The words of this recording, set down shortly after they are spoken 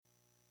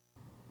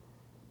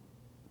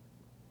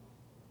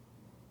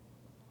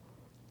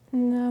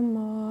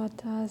Namo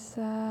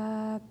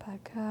tassa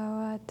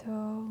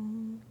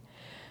bhagavato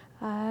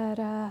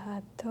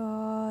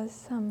arahato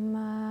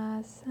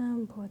samma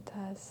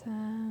sambuddhassa.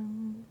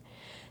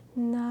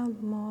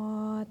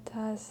 Namo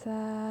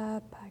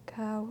tassa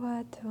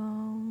bhagavato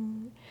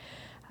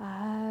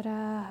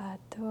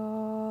arahato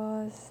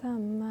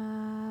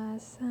samma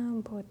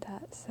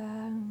sambuddhassa.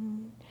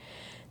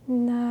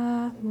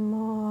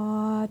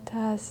 Namo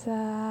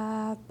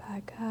tassa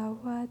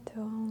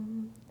bhagavato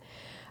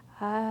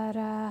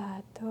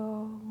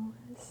arahato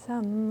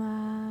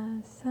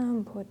samma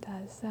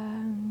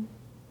sambuddhassa.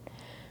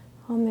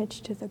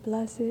 Homage to the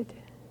Blessed,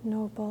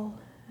 Noble,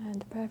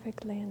 and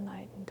Perfectly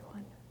Enlightened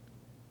One.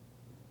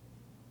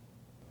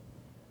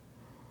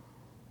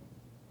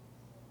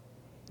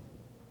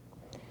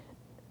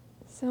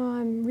 So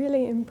I'm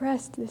really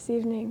impressed this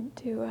evening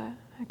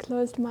I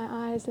closed my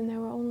eyes and there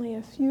were only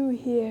a few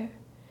here,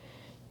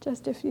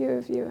 just a few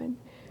of you, and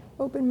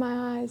opened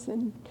my eyes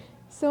and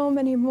so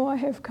many more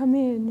have come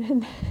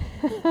in,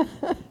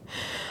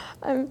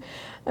 and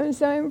I'm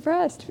so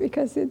impressed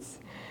because is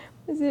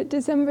it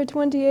December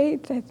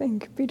 28th, I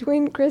think,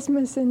 between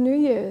Christmas and New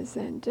Year's,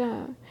 and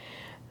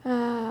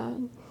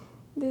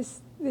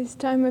this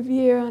time of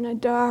year on a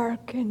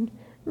dark and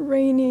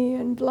rainy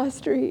and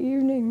blustery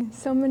evening,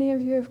 so many of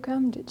you have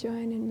come to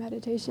join in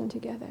meditation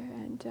together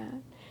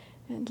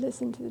and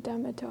listen to the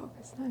Dhamma talk.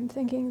 So I'm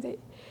thinking that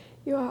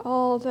you are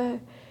all the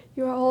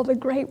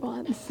great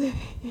ones.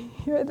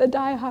 You're the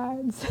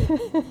diehards.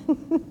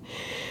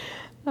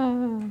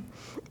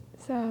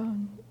 So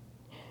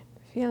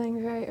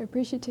feeling very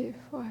appreciative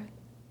for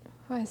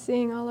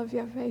seeing all of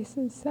your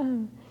faces,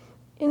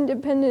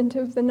 independent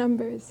of the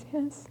numbers.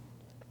 Yes.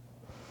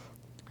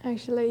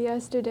 Actually,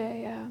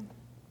 yesterday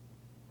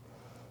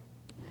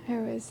I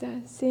was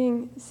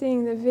seeing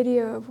the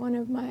video of one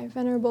of my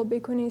Venerable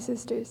Bhikkhuni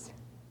sisters.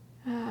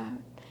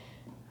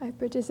 I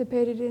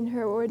participated in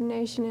her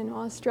ordination in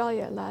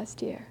Australia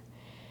last year,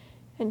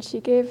 and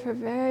she gave her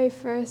very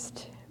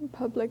first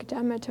public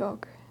Dhamma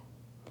talk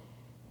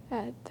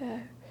at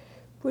the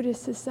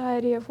Buddhist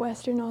Society of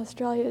Western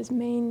Australia's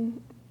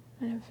main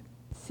kind of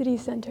city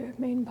center,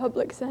 main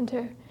public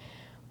center,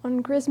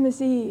 on Christmas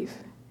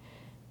Eve.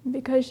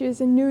 Because she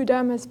was a new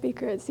Dhamma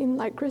speaker, it seemed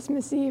like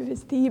Christmas Eve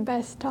is the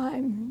best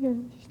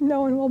time.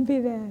 No one will be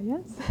there,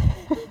 yes?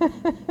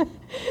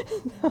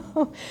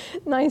 So,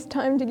 nice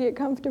time to get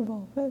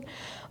comfortable. But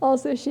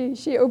also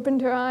she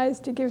opened her eyes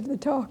to give the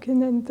talk, and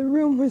then the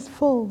room was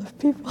full of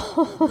people.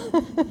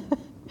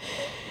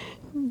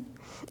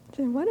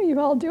 So what are you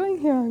all doing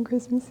here on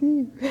Christmas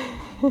Eve?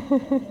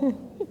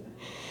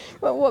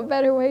 Well, what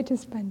better way to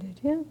spend it,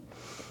 yeah?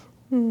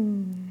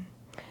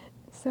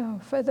 So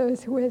for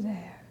those who were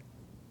there,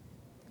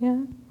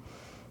 yeah?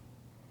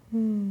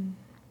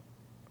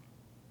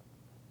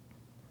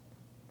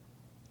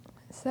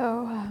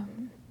 So,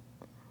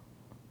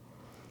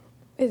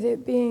 with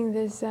it being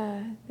this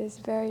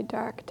very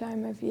dark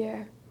time of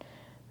year,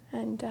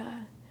 and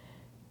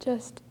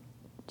just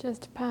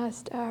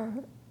past our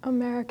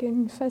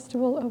American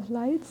Festival of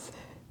Lights,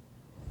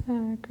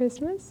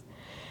 Christmas,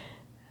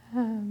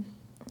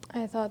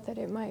 I thought that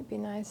it might be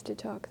nice to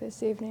talk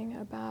this evening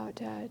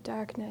about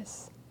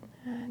darkness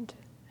and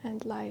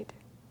light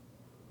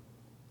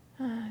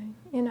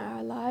in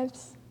our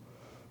lives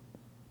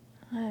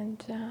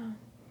and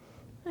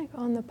like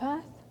on the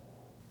path.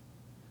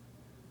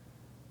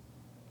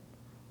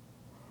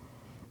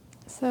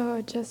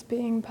 So just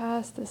being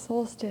past the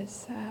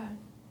solstice,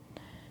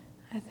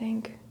 I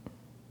think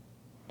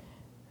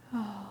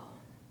I'm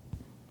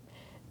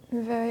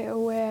very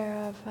aware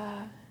of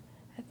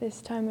at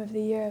this time of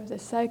the year of the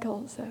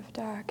cycles of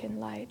dark and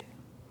light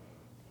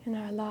in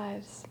our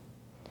lives.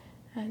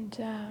 And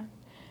I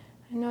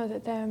know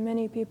that there are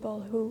many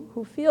people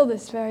who feel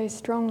this very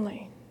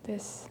strongly,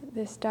 this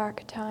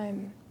dark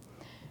time,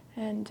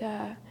 and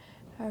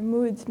our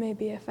moods may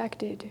be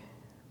affected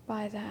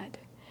by that,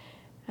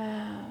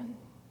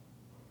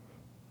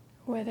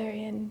 whether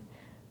in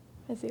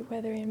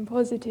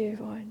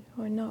positive or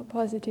not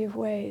positive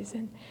ways.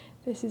 And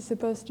this is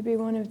supposed to be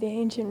one of the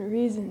ancient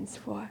reasons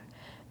for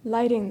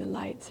lighting the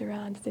lights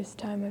around this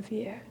time of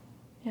year.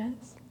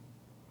 Yes?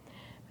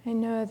 I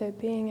know that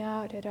being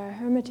out at our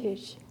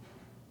hermitage,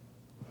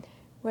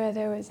 where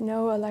there was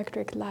no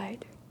electric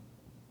light,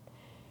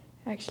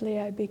 actually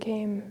I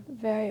became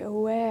very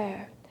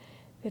aware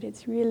that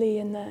it's really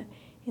in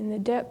the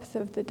depth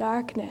of the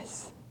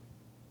darkness,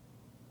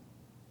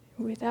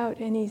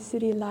 without any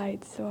city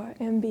lights or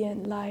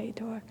ambient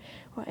light or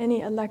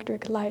any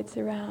electric lights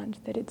around,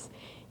 that it's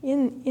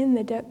in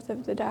the depth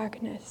of the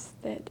darkness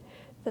that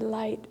the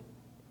light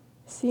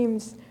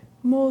seems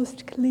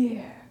most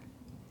clear,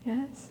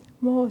 yes,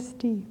 most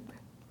deep.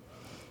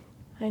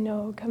 I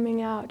know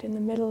coming out in the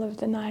middle of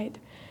the night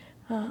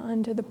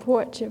onto the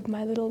porch of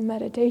my little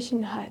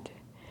meditation hut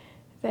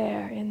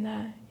there in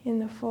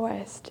the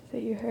forest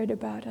that you heard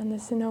about on the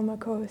Sonoma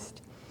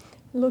coast,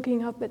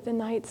 looking up at the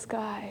night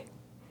sky.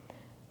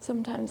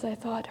 Sometimes I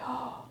thought,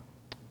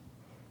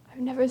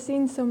 I've never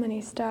seen so many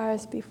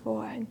stars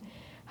before, and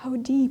how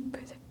deep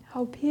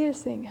how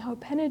piercing, how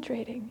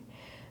penetrating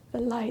the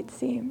light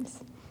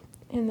seems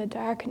in the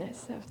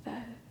darkness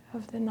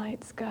of the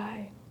night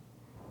sky.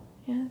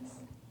 Yes?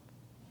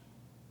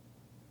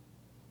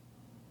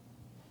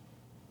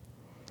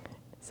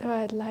 So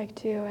I'd like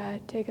to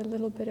take a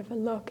little bit of a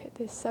look at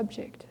this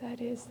subject, that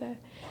is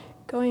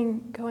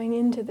going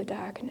into the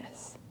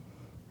darkness,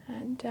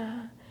 and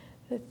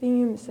the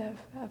themes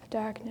of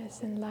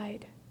darkness and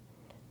light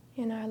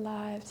in our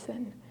lives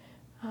and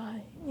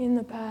in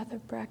the path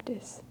of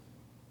practice,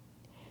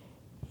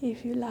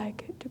 if you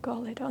like to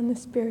call it, on the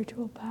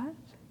spiritual path.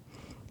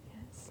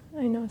 Yes,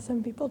 I know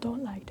some people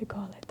don't like to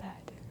call it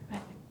that,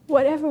 but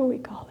whatever we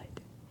call it.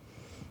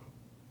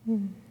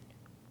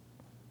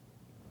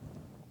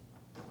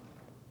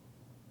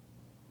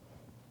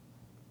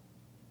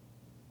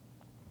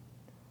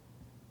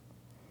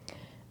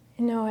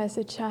 You know, as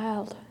a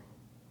child,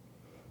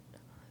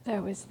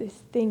 there was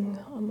this thing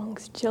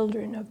amongst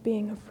children of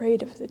being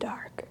afraid of the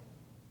dark.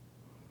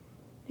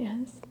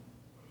 Yes?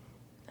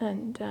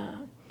 And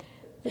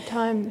the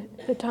time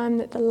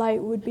that the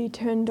light would be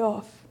turned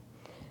off,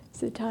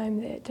 it's the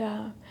time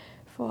that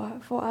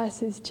for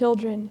us as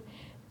children,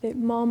 that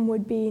mom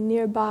would be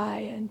nearby,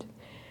 and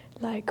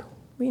like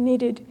we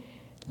needed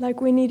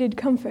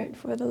comfort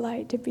for the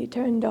light to be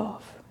turned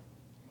off,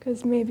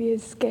 because maybe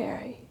it's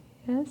scary.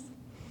 Yes?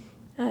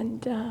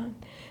 And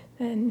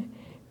then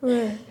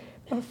we're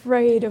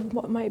afraid of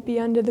what might be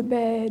under the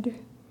bed,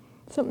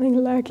 something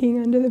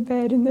lurking under the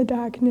bed in the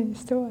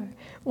darkness, or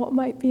what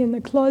might be in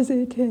the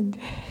closet, and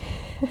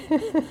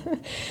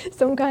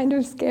some kind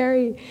of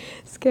scary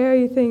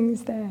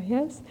things there,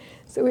 yes?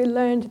 So we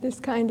learned this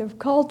kind of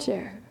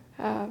culture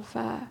of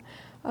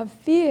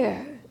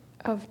fear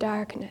of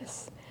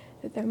darkness,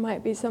 that there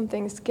might be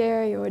something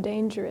scary or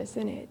dangerous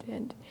in it.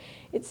 And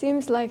it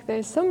seems like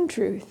there's some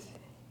truth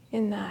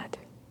in that.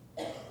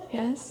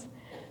 Yes?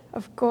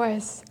 Of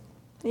course,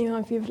 you know,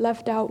 if you've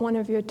left out one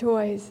of your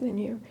toys and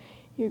you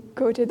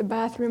go to the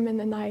bathroom in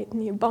the night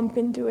and you bump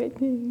into it,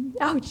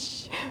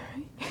 ouch!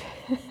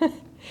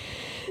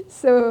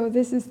 So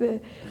this is the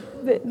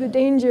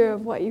danger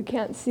of what you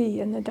can't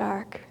see in the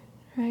dark,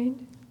 right?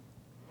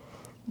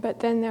 But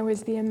then there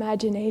was the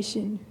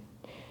imagination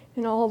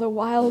and all the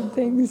wild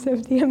things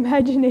of the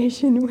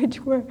imagination,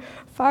 which were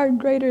far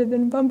greater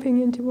than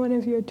bumping into one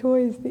of your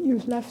toys that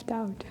you've left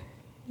out.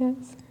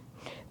 Yes?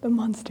 The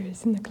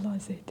monsters in the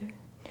closet,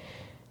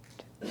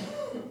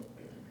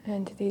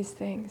 and these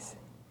things.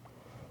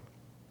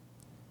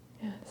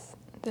 Yes,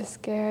 the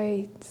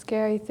scary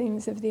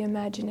things of the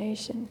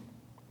imagination.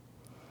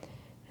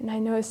 And I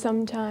know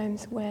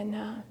sometimes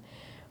when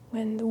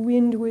the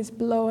wind was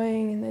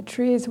blowing and the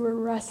trees were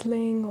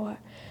rustling or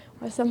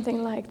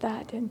something like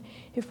that, and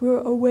if we were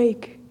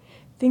awake,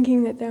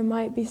 thinking that there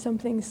might be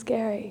something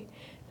scary,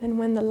 then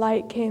when the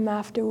light came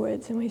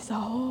afterwards and we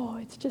saw, oh,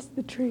 it's just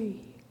the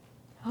tree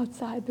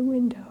outside the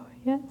window,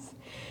 yes?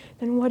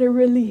 Then what a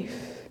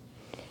relief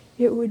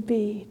it would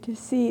be to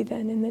see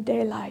then in the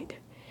daylight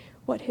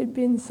what had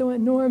been so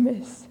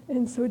enormous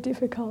and so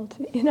difficult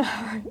in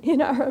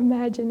our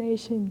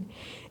imagination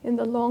in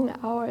the long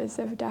hours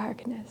of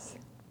darkness.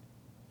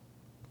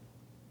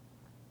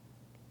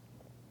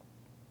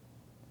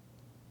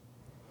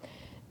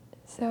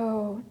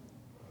 So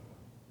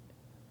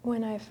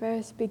when I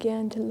first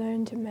began to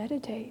learn to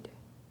meditate,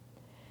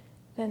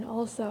 then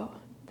also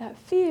that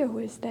fear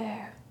was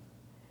there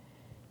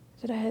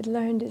that I had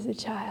learned as a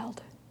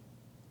child.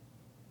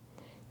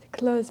 To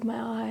close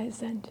my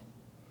eyes, and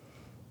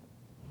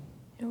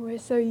we're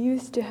so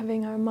used to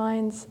having our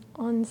minds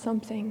on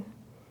something,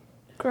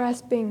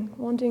 grasping,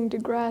 wanting to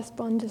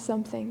grasp onto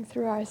something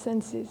through our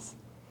senses.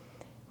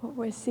 What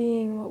we're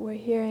seeing, what we're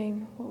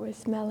hearing, what we're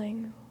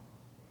smelling,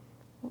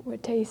 what we're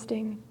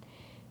tasting.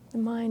 The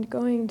mind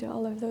going to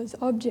all of those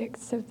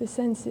objects of the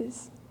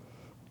senses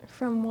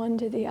from one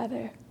to the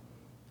other.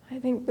 I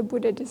think the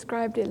Buddha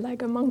described it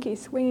like a monkey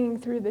swinging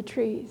through the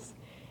trees.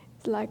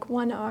 It's like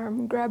one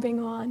arm grabbing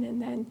on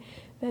and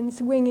then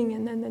swinging,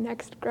 and then the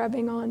next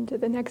grabbing on to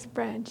the next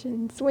branch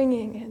and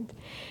swinging,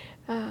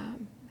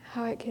 and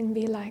how it can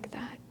be like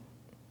that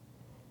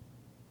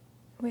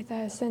with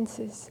our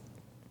senses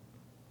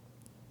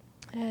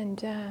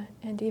and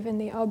even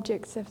the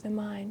objects of the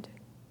mind.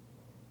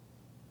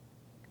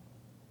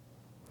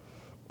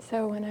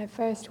 So when I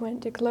first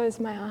went to close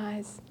my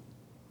eyes,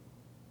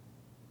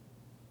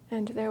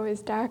 and there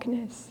was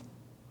darkness,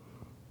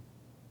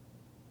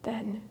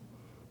 then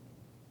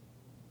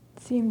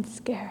it seemed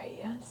scary,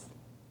 yes?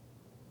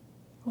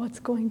 What's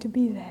going to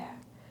be there,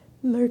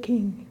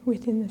 lurking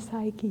within the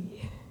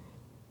psyche?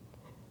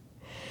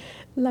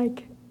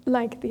 Like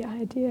the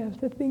idea of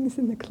the things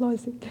in the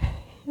closet,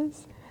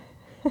 yes?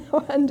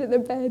 Or under the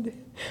bed.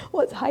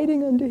 What's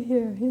hiding under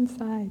here,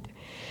 inside?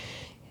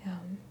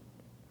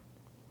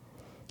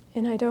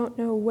 And I don't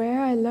know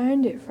where I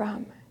learned it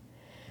from,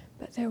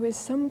 but there was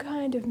some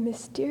kind of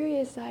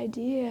mysterious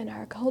idea in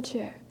our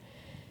culture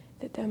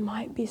that there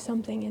might be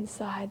something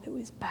inside that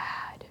was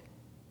bad.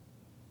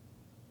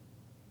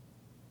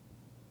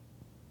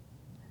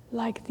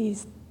 Like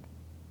these,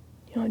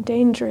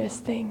 dangerous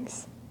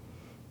things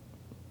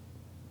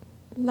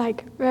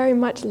very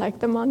much like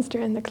the monster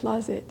in the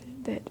closet,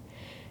 that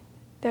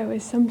there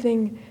was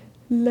something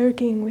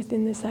lurking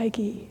within the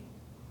psyche.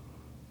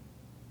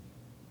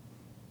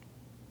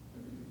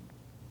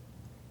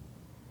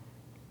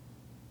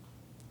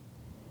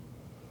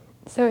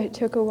 So it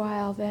took a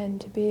while then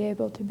to be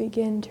able to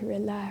begin to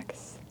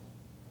relax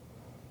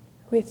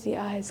with the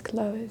eyes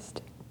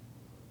closed.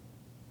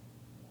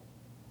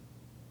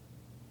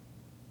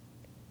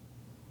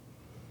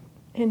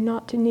 And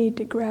not to need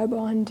to grab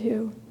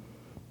onto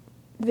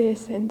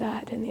this and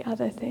that and the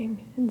other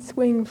thing and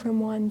swing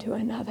from one to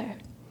another,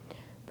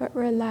 but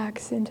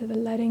relax into the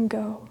letting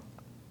go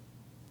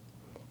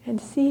and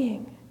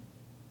seeing.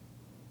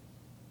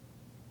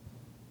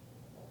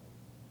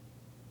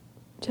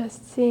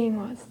 Just seeing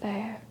what's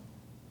there.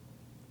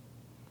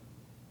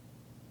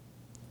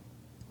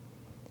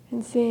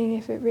 And seeing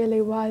if it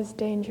really was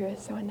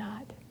dangerous or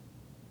not.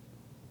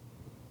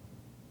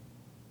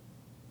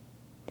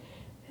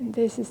 And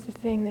this is the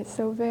thing that's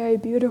so very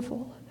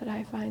beautiful, that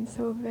I find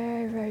so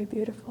very, very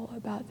beautiful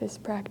about this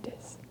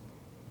practice.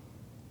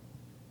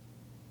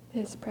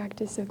 This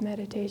practice of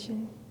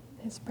meditation,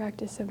 this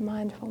practice of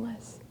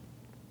mindfulness.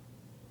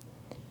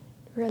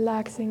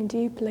 Relaxing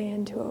deeply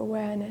into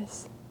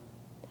awareness.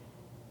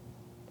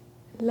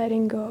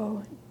 Letting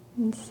go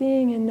and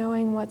seeing and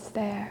knowing what's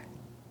there.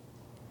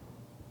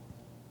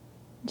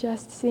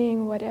 Just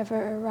seeing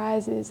whatever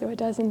arises or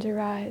doesn't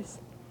arise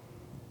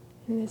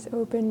in this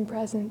open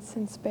presence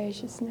and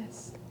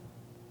spaciousness.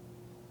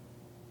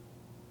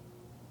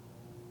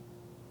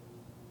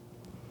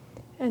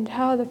 And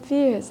how the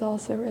fears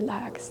also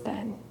relax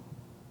then.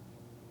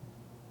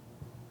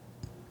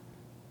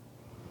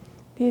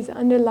 These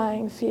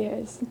underlying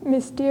fears,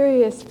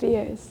 mysterious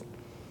fears,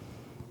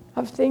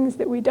 of things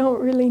that we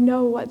don't really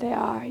know what they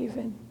are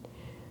even.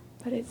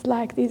 But it's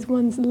like these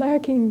ones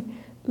lurking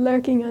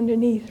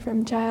underneath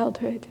from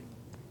childhood.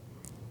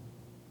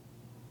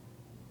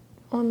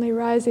 Only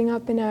rising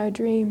up in our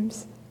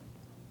dreams.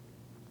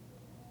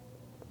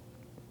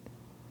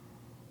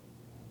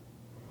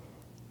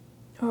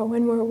 Or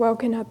when we're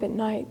woken up at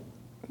night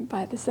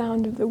by the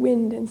sound of the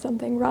wind and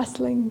something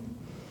rustling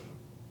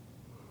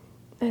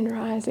and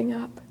rising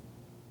up.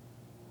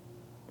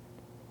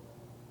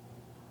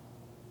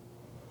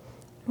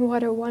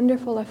 What a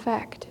wonderful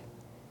effect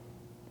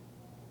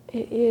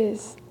it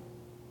is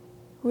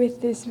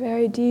with this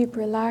very deep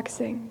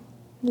relaxing,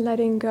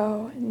 letting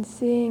go and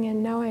seeing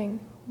and knowing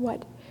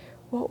what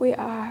we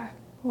are,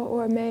 what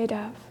we're made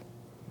of,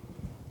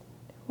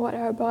 what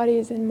our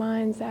bodies and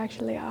minds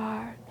actually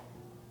are.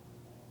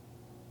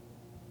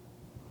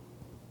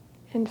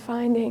 And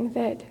finding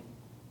that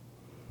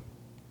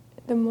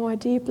the more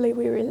deeply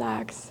we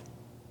relax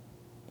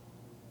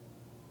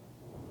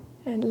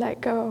and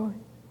let go,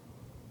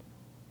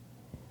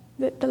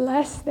 that the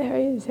less there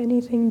is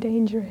anything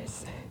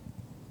dangerous.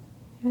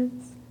 Yes?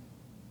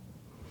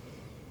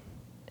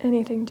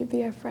 Anything to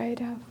be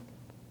afraid of.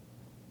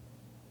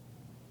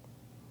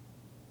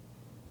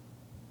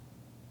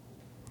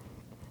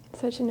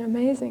 Such an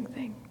amazing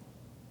thing.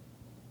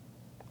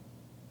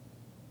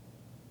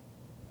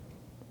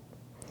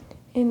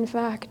 In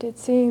fact, it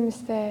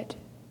seems that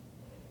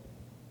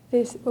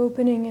this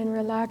opening and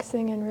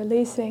relaxing and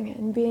releasing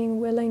and being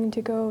willing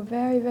to go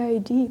very, very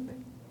deep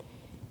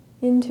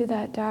into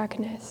that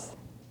darkness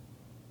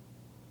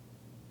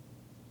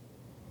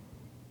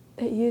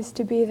that used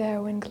to be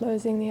there when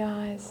closing the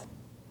eyes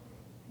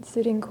and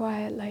sitting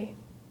quietly.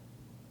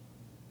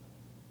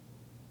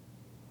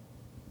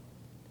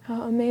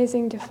 How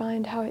amazing to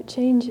find how it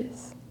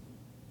changes.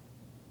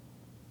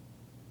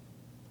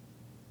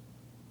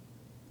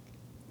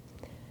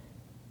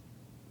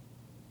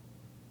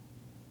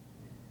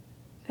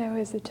 There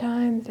was a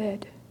time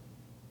that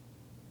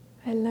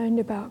I learned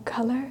about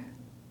color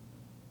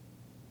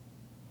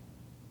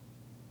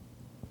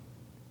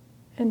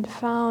and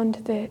found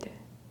that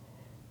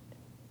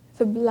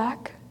the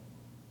black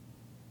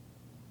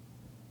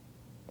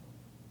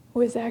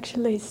was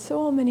actually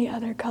so many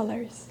other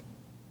colors,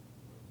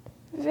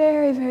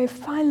 very, very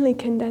finely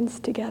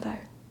condensed together,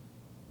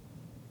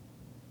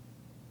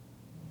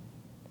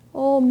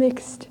 all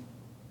mixed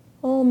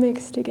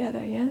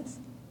together, yes?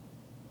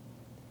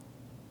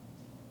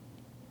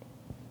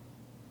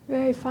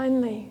 Very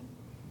finely,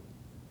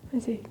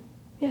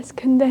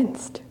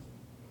 condensed.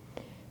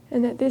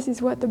 And that this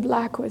is what the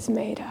black was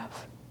made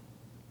of.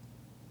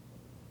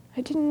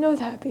 I didn't know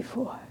that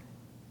before.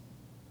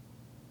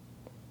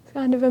 It's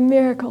kind of a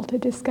miracle to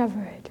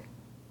discover it.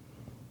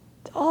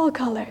 It's all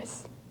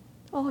colors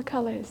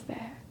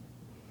there.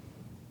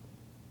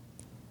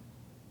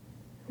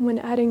 When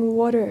adding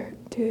water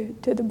to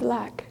the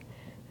black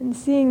and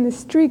seeing the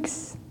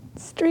streaks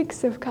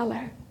of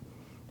color,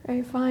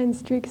 very fine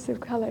streaks of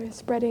color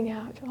spreading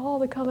out, all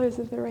the colors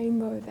of the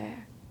rainbow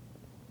there.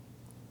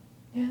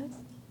 Yes?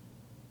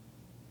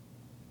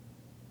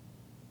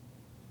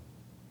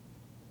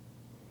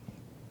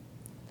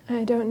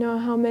 I don't know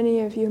how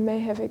many of you may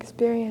have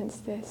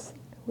experienced this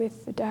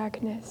with the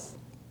darkness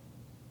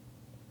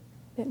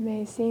that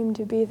may seem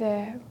to be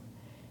there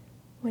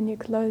when you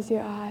close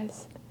your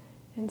eyes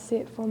and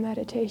sit for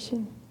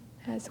meditation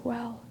as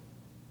well.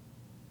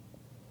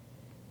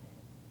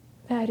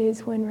 That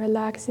is when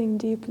relaxing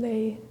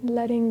deeply,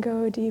 letting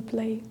go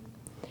deeply,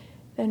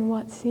 then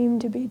what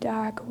seemed to be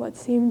dark, what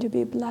seemed to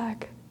be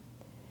black,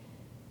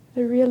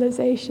 the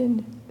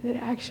realization that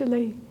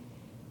actually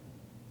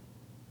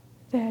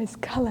there's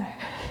color,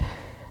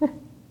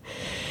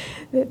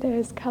 that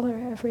there's color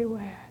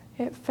everywhere.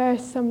 At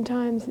first,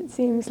 sometimes it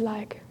seems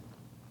like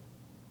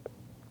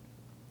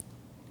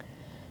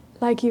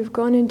you've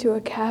gone into a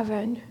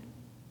cavern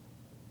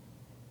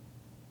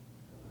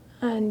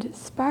and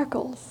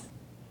sparkles.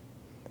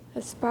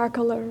 A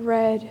sparkle of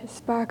red, a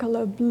sparkle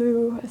of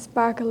blue, a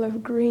sparkle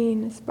of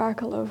green, a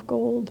sparkle of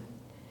gold.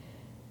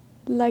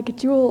 Like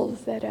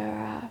jewels that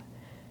are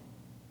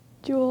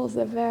jewels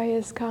of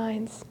various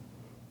kinds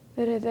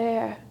that are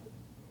there,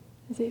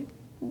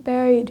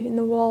 buried in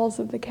the walls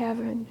of the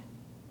cavern.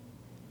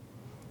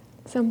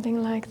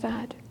 Something like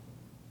that.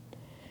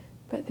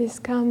 But this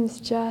comes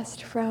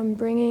just from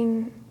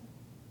bringing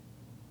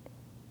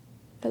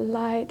the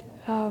light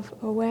of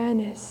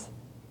awareness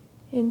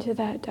into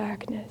that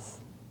darkness.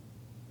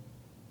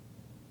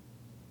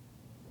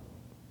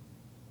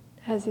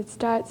 As it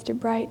starts to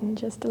brighten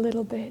just a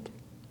little bit.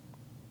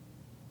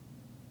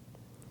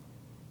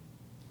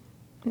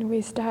 And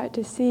we start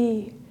to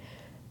see,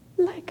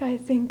 like I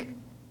think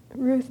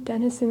Ruth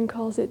Denison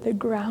calls it, the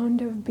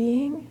ground of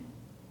being.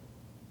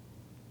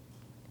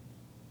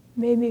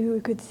 Maybe we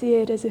could see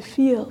it as a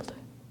field.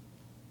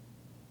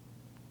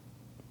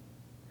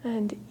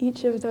 And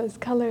each of those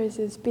colors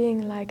is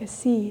being like a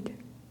seed.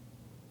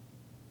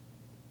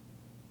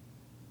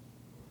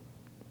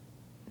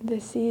 The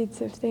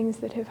seeds of things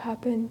that have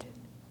happened,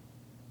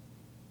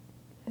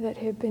 that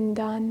have been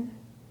done,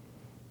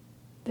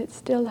 that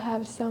still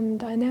have some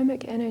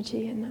dynamic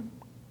energy in them,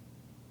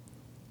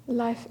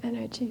 life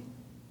energy,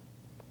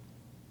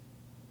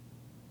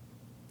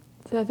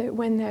 so that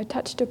when they're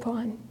touched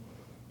upon,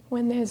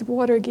 when there's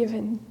water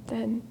given,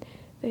 then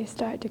they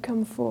start to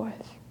come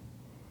forth.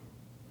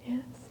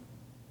 Yes?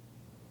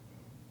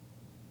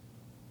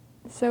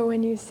 So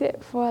when you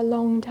sit for a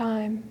long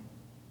time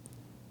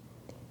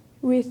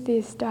with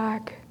this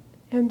dark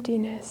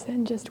emptiness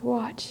and just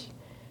watch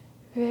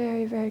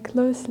very, very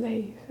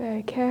closely,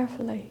 very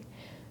carefully,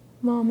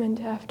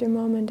 moment after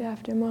moment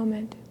after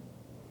moment,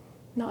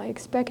 not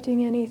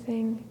expecting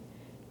anything,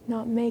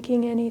 not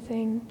making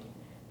anything,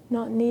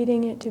 not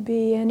needing it to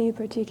be any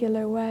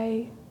particular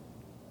way,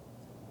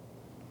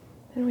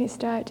 then we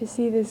start to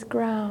see this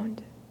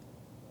ground.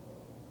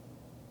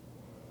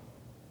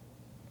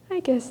 I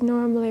guess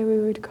normally we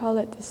would call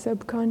it the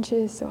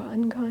subconscious or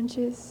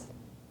unconscious.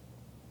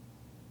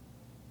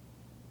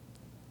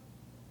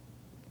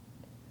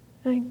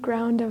 A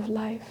ground of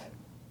life.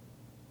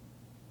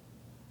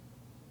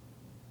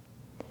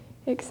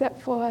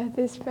 Except for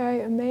this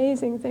very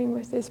amazing thing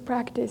with this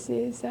practice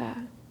is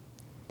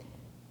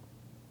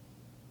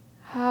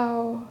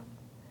how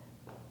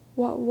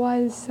what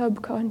was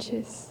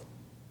subconscious,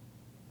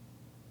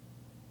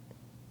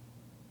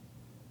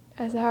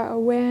 as our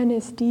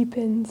awareness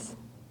deepens,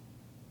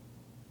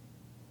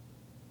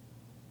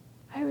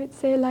 I would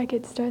say like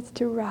it starts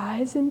to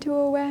rise into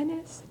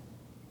awareness.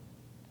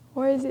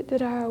 Or is it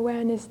that our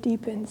awareness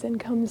deepens and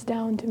comes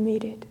down to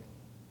meet it?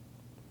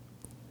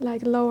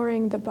 Like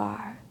lowering the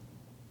bar.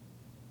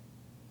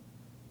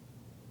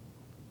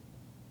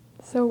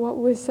 So what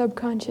was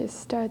subconscious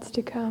starts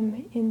to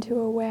come into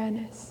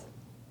awareness.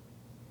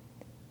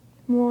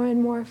 More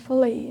and more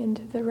fully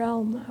into the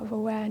realm of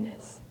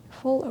awareness,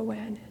 full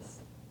awareness.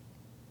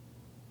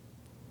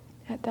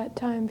 At that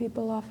time,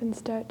 people often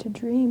start to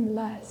dream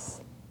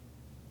less.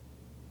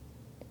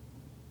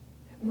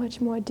 Much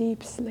more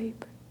deep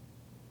sleep.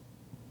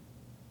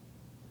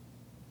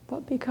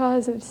 But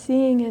because of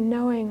seeing and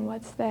knowing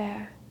what's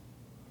there,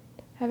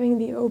 having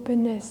the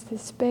openness, the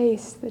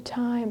space, the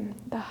time,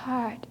 the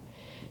heart,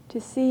 to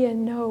see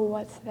and know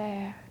what's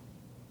there,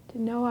 to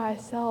know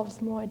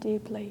ourselves more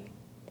deeply,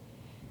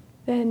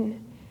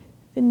 then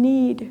the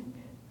need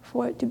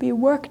for it to be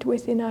worked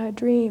with in our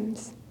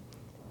dreams,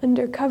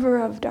 under cover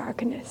of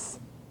darkness,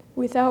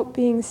 without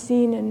being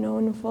seen and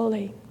known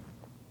fully,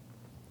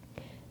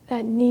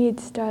 that need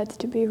starts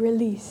to be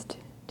released,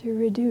 to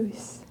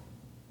reduce.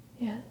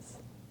 Yes.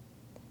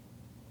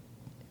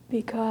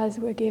 Because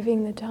we're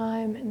giving the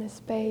time and the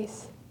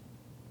space,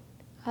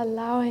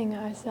 allowing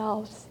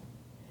ourselves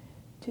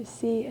to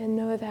see and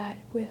know that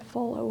with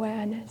full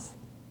awareness.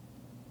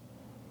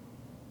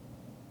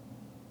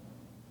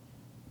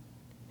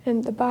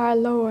 And the bar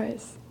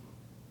lowers,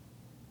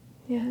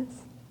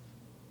 yes,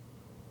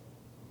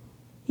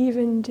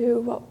 even to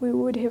what we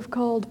would have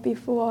called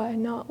before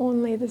not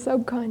only the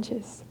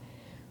subconscious,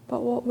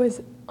 but what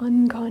was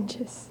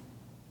unconscious.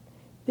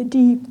 The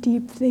deep,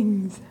 deep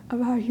things of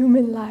our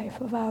human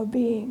life, of our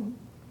being.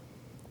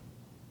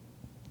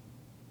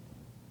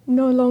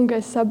 No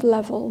longer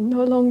sub-level,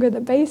 no longer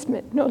the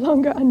basement, no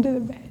longer under the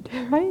bed,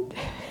 right?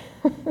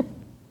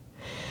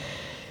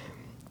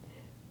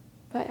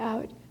 But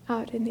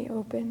out in the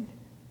open,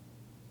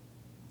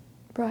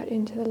 brought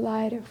into the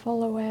light of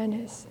full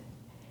awareness,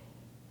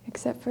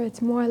 except for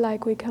it's more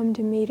like we come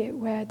to meet it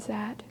where it's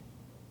at,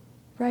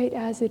 right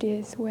as it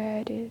is, where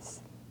it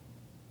is.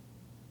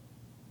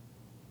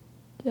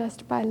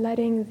 Just by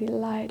letting the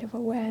light of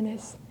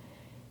awareness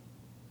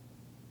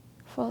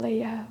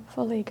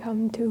fully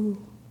come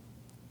to,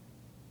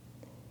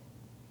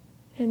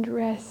 and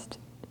rest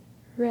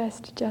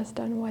just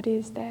on what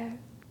is there.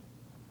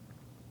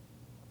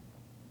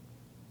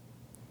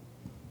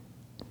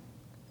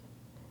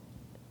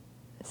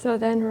 So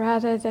then,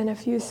 rather than a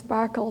few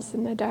sparkles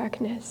in the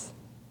darkness,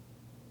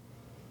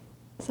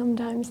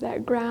 sometimes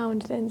that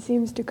ground then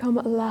seems to come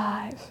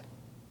alive.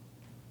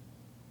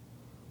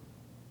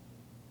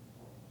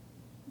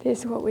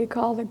 This is what we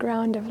call the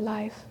ground of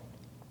life.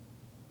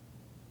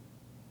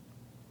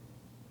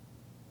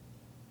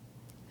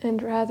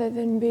 And rather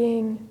than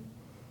being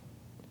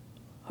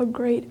a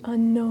great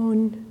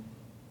unknown,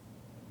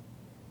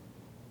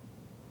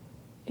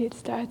 it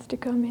starts to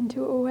come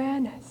into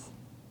awareness.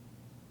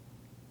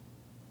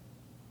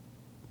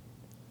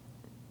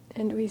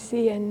 And we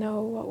see and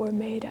know what we're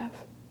made of,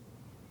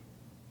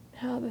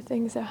 how the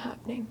things are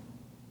happening,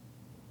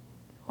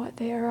 what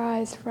they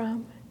arise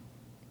from.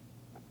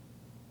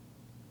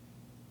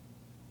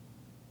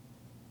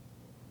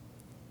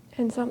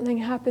 And something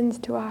happens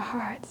to our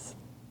hearts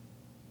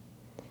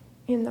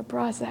in the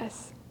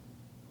process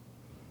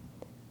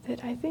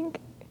that I think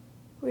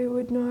we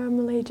would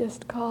normally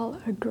just call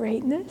a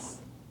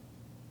greatness,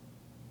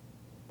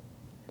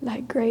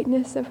 like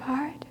greatness of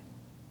heart.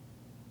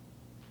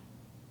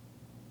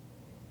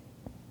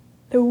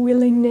 The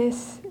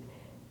willingness,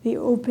 the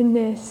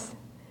openness,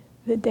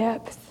 the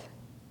depth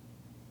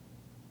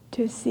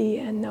to see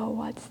and know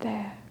what's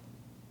there.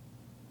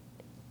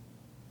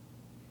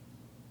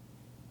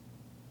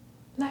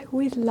 Like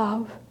with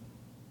love,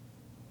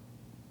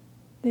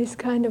 this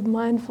kind of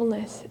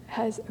mindfulness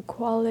has a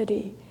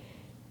quality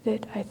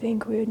that I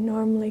think we would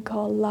normally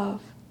call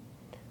love.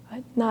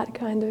 Not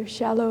kind of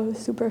shallow,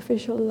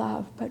 superficial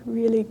love, but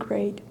really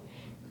great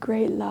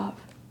love.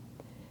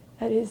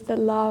 That is the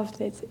love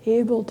that's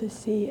able to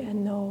see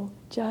and know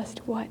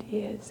just what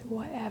is,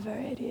 whatever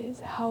it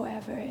is,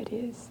 however it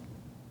is.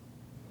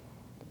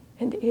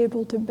 And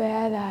able to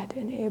bear that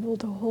and able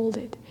to hold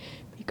it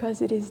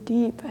because it is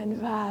deep and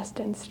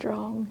vast and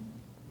strong.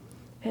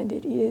 And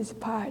it is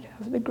part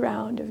of the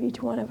ground of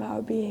each one of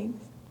our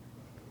beings.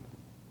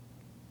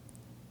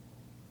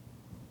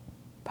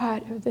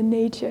 Part of the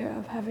nature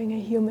of having a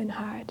human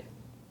heart.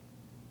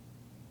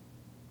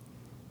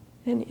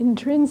 An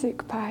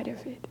intrinsic part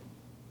of it.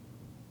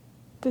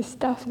 The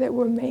stuff that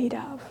we're made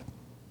of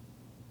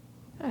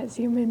as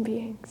human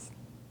beings.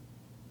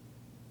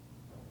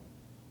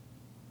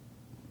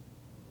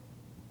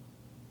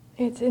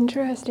 It's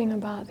interesting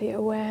about the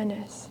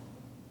awareness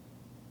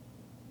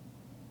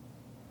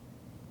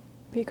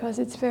because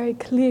it's very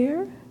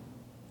clear.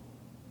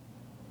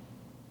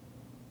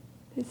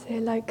 It's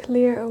like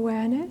clear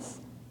awareness.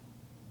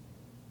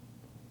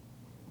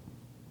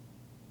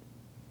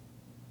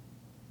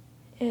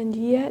 And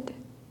yet,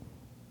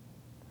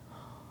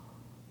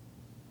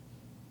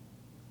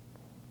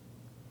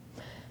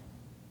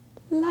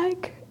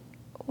 like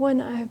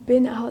when I've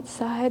been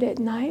outside at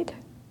night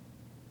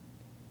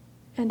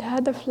and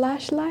had the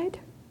flashlight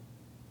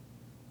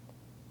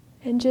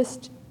and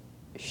just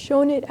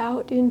shone it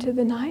out into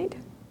the night,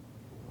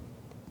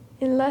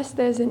 unless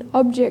there's an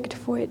object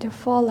for it to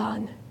fall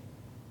on,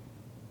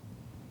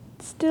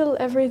 still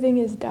everything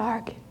is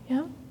dark,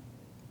 yeah?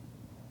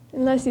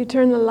 Unless you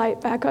turn the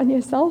light back on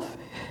yourself,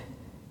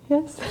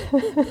 yes?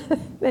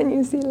 Then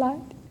you see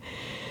light.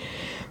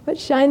 But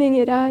shining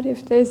it out,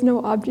 if there's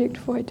no object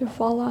for it to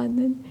fall on,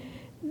 then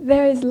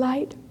there is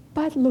light,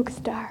 but looks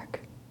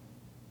dark.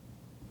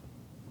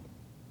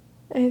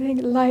 I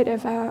think light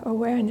of our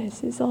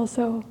awareness is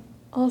also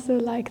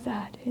like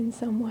that in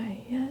some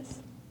way,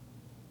 yes?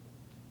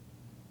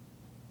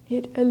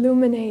 It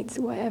illuminates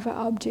whatever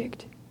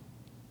object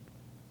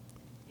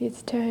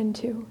it's turned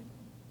to.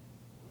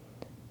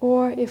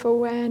 Or if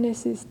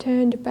awareness is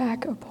turned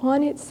back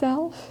upon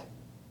itself,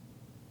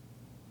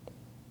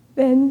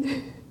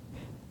 then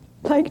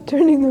like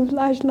turning the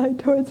flashlight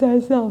towards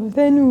ourselves,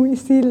 then we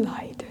see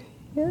light,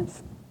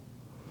 yes?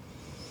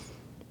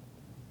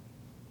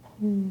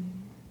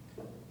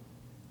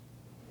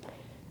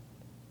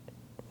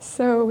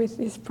 So with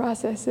this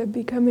process of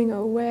becoming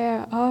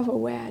aware of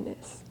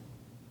awareness,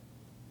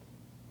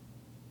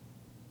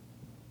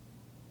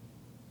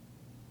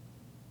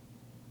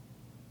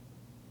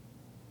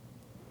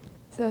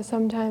 so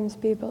sometimes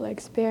people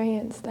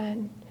experience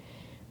then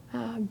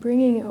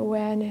bringing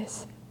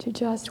awareness to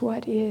just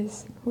what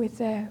is with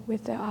their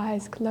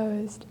eyes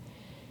closed,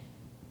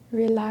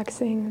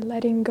 relaxing,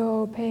 letting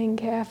go, paying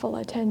careful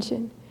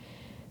attention.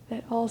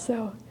 That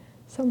also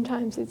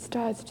sometimes it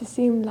starts to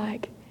seem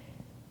like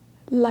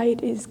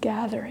light is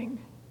gathering,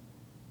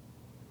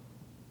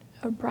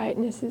 a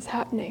brightness is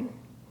happening.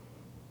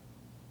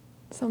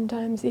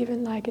 Sometimes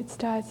even like it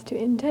starts to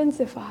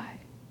intensify.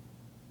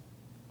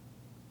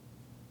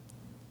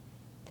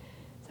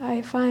 So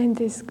I find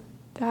this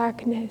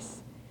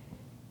darkness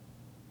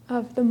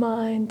of the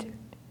mind,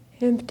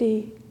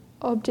 empty,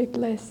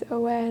 objectless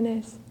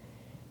awareness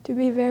to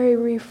be very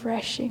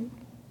refreshing,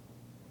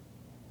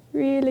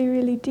 really,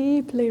 really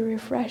deeply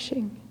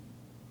refreshing,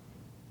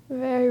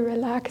 very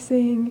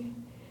relaxing,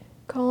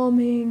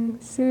 calming,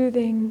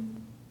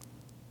 soothing.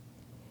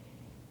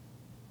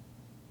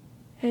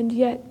 And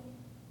yet,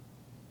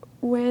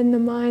 when the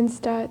mind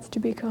starts to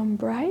become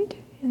bright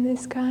in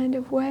this kind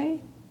of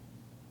way,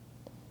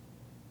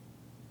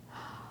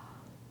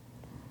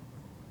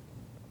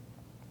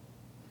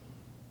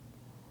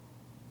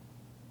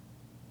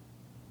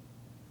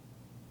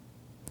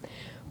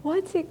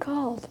 what's it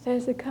called?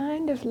 There's a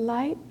kind of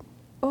light,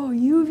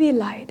 UV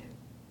light,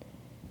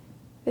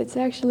 that's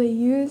actually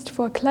used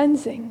for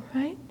cleansing,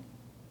 right?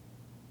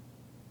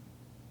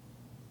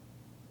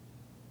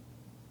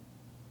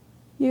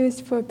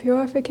 Used for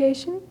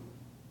purification.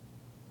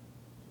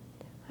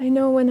 I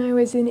know when I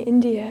was in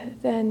India,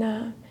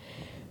 then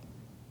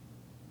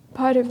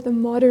part of the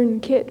modern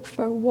kit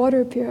for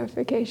water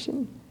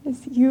purification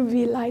is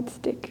UV light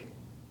stick.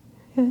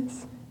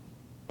 Yes.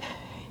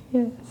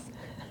 Yes.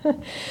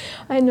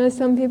 I know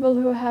some people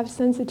who have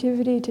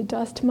sensitivity to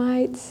dust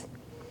mites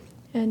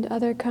and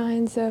other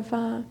kinds of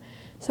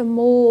some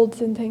molds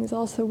and things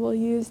also will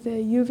use the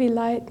UV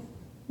light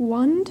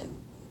wand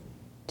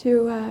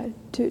to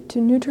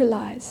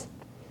neutralize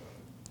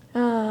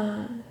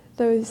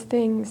those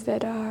things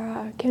that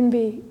are can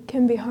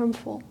be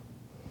harmful,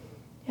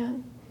 yeah,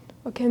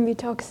 or can be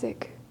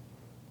toxic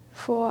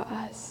for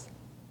us,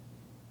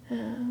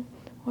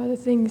 or the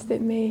things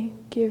that may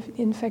give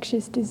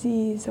infectious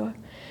disease or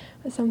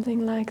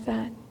something like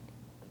that.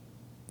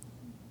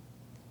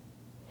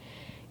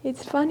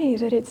 It's funny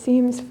that it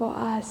seems for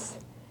us,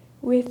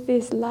 with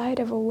this light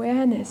of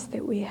awareness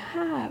that we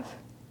have,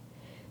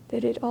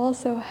 that it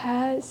also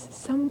has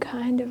some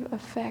kind of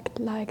effect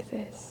like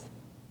this.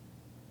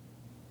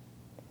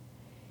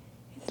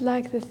 It's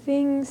like the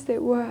things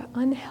that were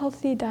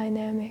unhealthy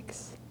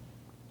dynamics,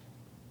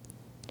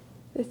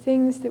 the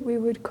things that we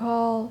would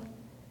call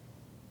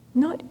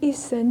not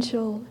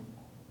essential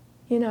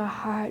in our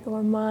heart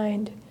or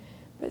mind,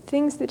 but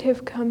things that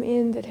have come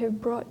in that have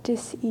brought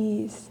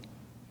dis-ease.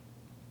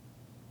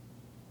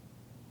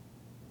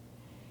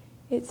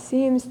 It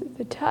seems that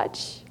the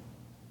touch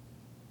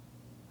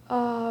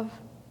of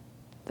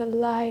the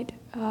light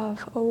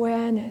of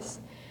awareness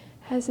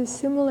has a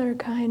similar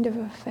kind of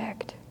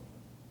effect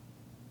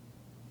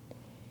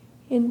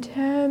in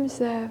terms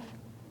of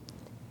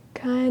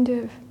kind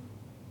of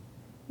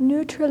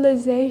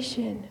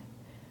neutralization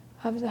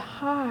of the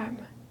harm,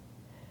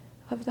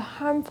 of the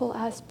harmful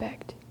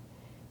aspect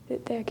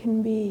that there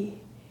can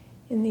be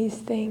in these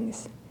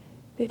things,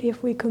 that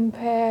if we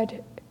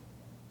compared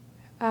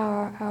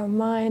our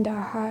mind,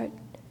 our heart,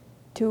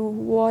 to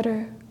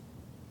water,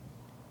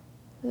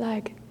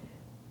 like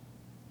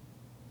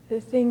the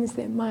things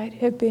that might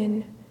have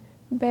been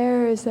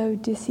bearers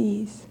of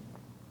disease.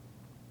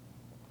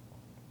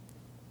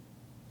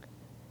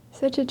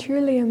 Such a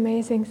truly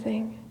amazing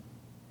thing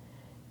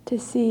to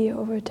see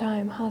over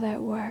time how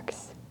that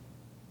works.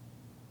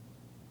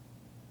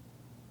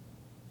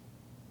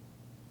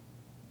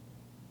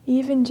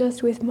 Even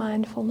just with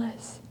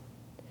mindfulness,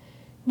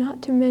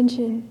 not to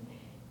mention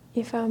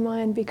if our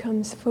mind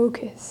becomes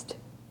focused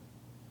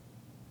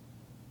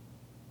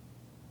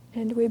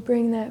and we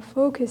bring that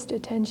focused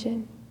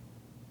attention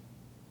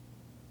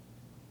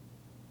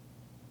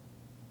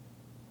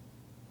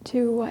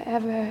to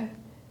whatever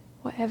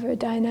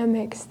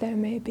dynamics there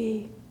may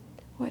be,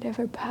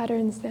 whatever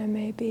patterns there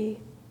may be,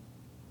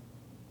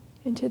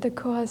 into the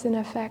cause and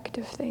effect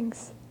of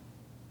things.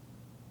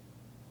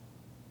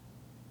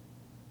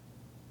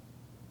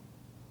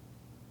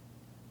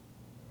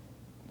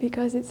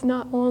 Because it's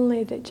not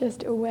only that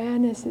just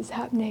awareness is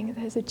happening,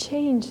 there's a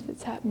change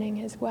that's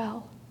happening as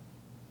well.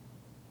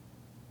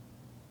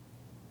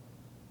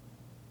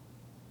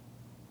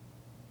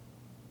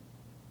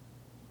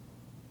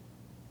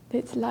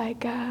 It's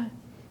like,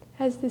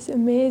 has this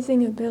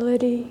amazing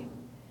ability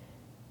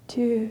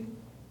to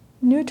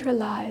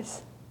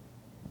neutralize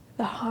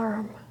the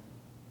harm.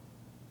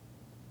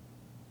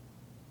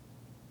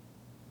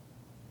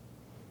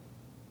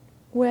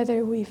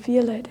 Whether we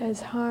feel it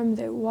as harm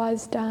that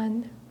was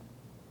done,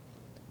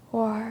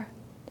 or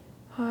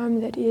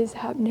harm that is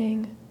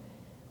happening,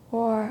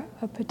 or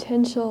a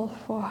potential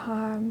for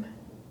harm.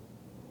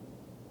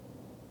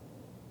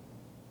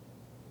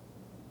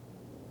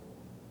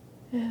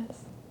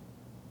 Yes.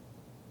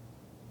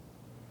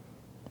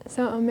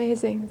 So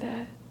amazing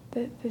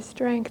the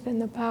strength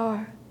and the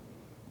power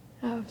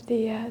of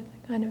the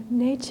kind of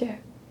nature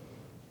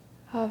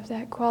of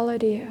that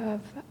quality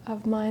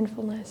of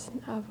mindfulness,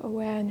 of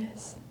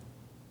awareness.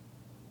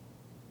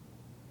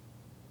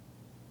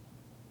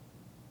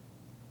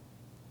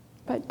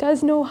 But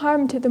does no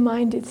harm to the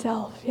mind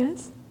itself,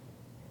 yes?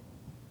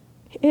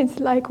 It's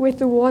like with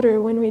the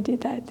water when we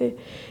did that,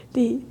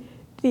 the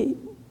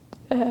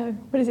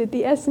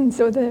essence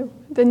or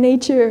the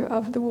nature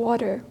of the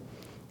water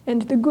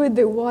and the good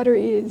that water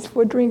is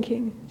for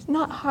drinking. It's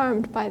not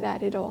harmed by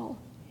that at all,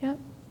 yeah?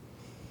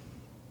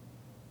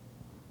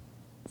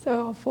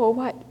 So for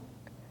what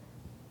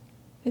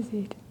is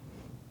it?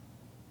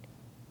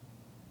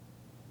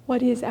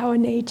 What is our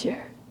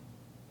nature?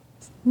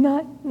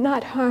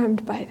 Not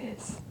harmed by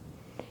this.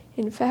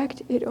 In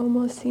fact, it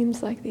almost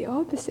seems like the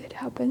opposite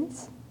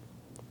happens.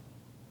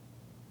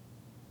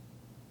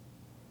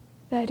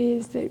 That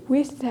is, that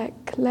with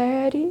that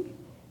clarity,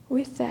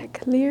 with that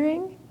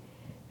clearing,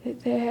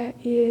 that there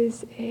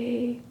is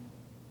a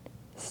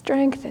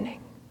strengthening.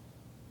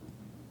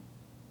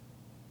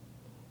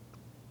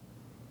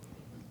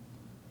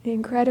 An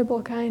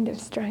incredible kind of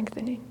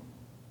strengthening.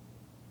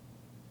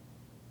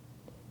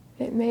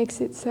 It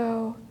makes it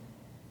so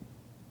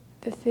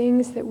the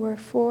things that were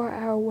for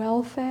our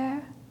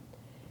welfare,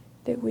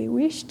 that we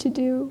wished to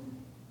do,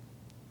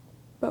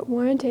 but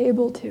weren't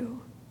able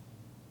to.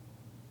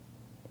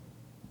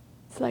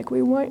 It's like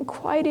we weren't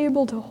quite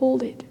able to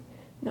hold it,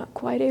 not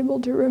quite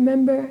able to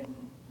remember,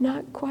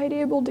 not quite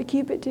able to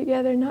keep it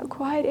together, not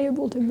quite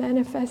able to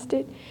manifest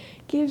it.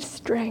 Gives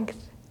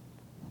strength,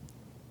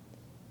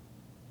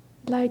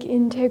 like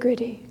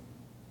integrity.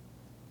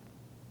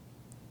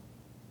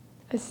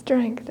 A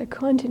strength, a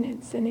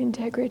continence, an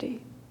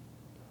integrity.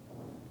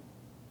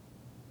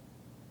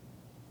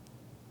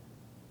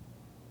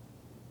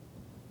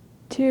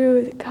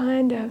 To the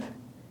kind of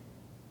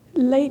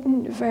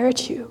latent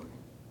virtue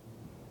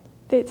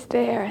that's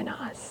there in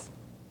us.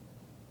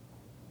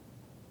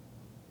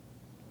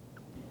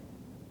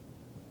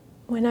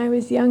 When I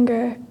was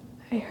younger,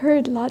 I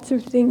heard lots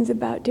of things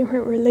about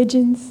different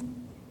religions,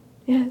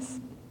 yes,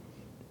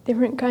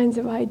 different kinds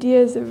of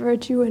ideas of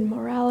virtue and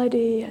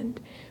morality and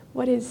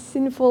what is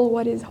sinful,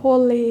 what is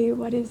holy,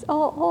 what is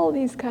all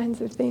these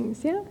kinds of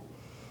things, yeah?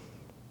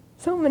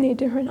 So many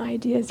different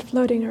ideas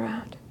floating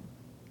around.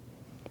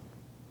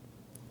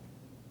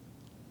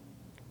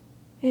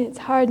 And it's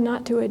hard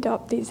not to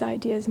adopt these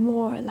ideas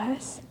more or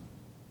less.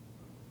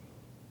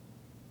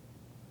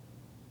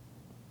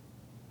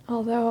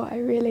 Although I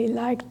really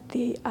liked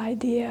the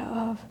idea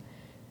of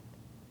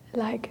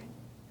like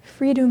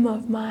freedom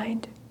of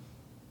mind,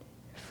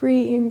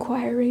 free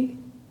inquiry.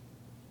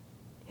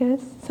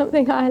 Yes,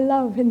 something I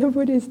love in the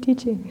Buddha's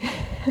teaching.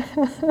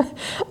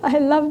 I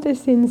love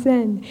this in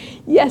Zen.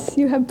 Yes,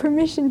 you have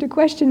permission to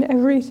question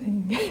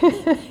everything.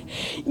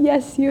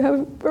 Yes, you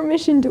have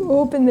permission to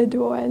open the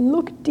door and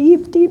look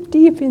deep, deep,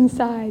 deep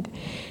inside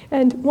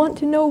and want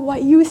to know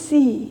what you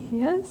see,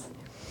 yes?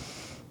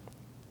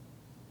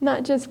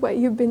 Not just what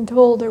you've been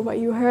told or what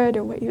you heard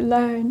or what you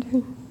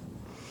learned.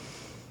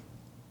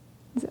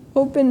 It's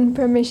open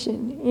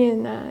permission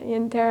in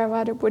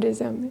Theravada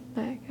Buddhism.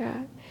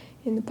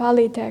 In the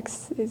Pali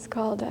text, it's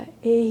called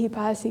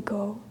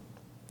ehipasiko,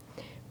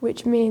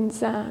 which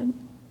means,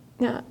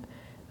 now,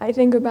 I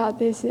think about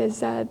this as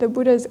the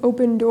Buddha's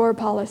open door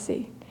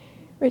policy,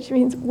 which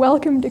means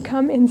welcome to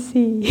come and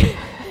see.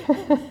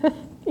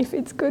 If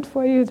it's good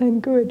for you,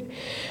 then good.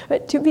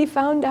 But to be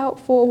found out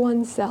for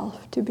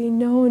oneself, to be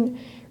known,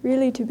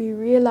 really to be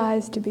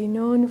realized, to be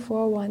known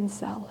for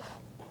oneself.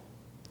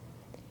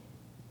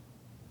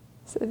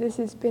 So this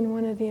has been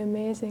one of the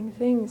amazing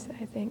things,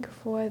 I think,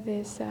 for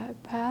this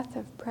path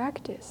of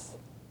practice,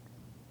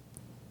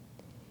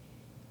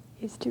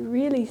 is to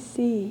really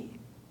see,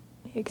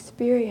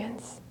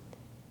 experience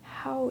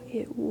how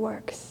it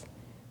works,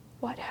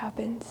 what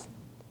happens.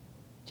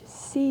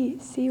 Just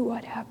see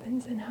what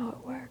happens and how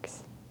it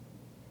works.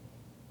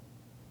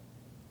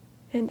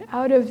 And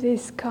out of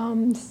this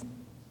comes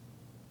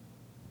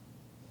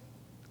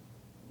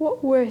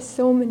what were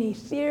so many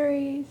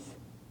theories,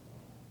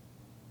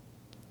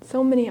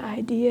 so many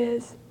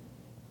ideas,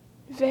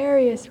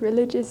 various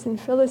religious and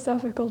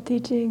philosophical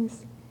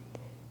teachings.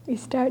 We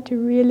start to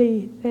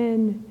really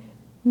then,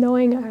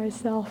 knowing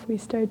ourselves, we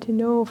start to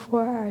know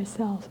for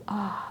ourselves,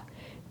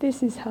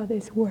 this is how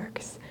this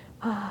works.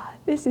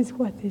 This is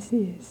what this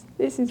is.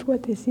 This is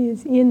what this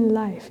is in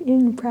life,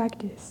 in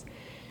practice.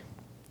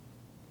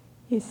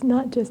 It's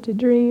not just a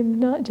dream,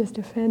 not just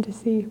a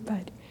fantasy,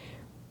 but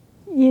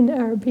in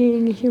our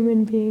being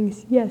human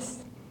beings,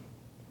 yes,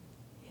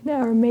 in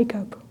our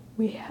makeup,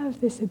 we have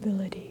this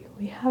ability,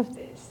 we have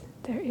this,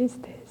 there is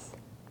this.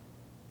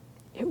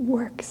 It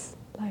works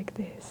like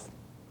this.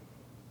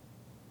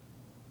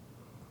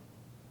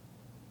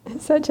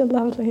 It's such a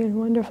lovely and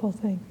wonderful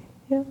thing,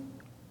 yeah?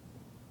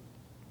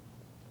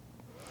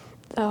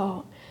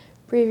 So,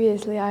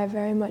 previously I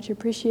very much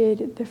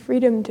appreciated the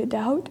freedom to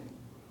doubt,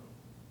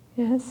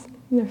 yes,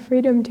 the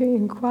freedom to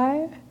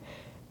inquire.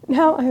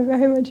 Now I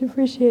very much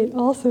appreciate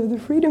also the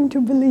freedom to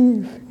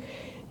believe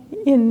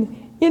in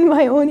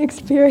my own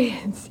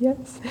experience,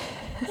 yes.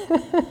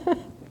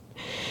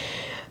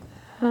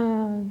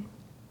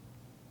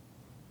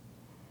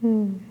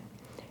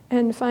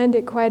 And find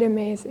it quite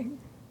amazing.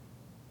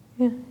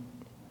 Yeah.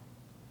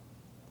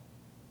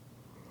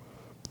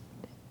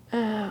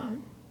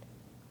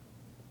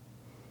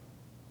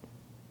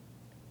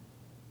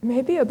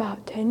 Maybe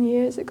about 10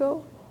 years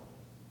ago,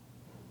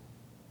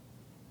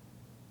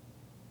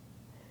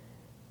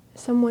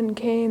 someone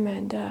came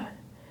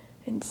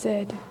and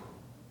said,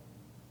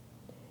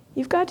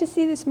 "You've got to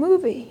see this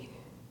movie.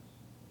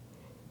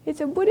 It's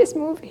a Buddhist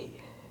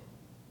movie.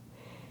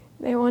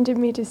 They wanted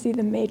me to see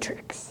The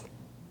Matrix.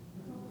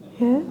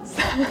 Yes?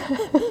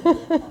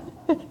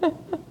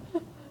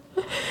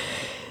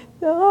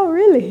 Oh,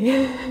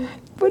 really?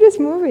 Buddhist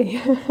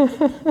movie.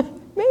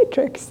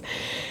 Matrix.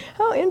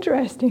 How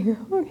interesting.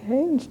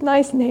 Okay, it's a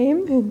nice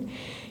name. And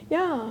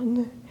yeah,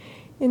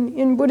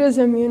 in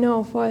Buddhism,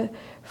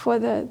 for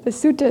the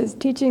suttas,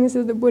 teachings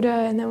of the Buddha,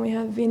 and then we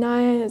have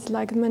Vinaya, it's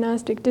like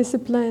monastic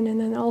discipline, and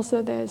then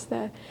also there's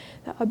the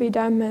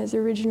Abhidharma is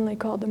originally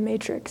called the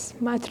Matrix,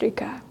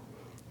 Matrika.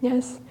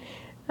 Yes?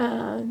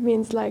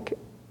 Means like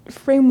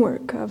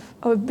framework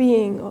of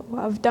being,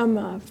 of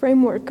Dhamma,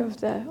 framework of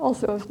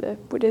the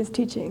Buddha's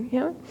teaching.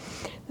 Yeah?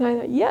 And I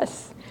thought,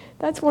 yes,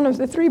 that's one of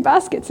the 3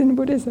 baskets in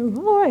Buddhism.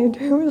 All right,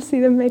 we'll see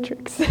the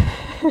Matrix.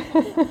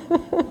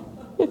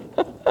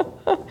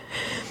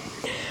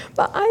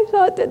 But I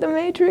thought that the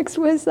Matrix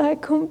was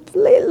like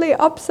completely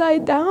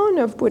upside down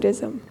of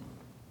Buddhism,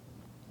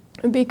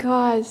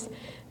 because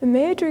the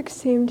Matrix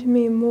seemed to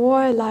me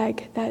more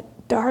like that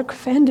dark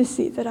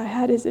fantasy that I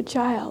had as a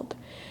child.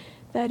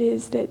 That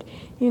is that,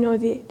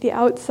 the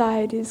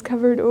outside is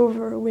covered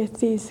over with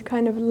these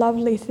kind of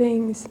lovely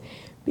things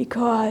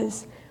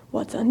because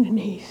what's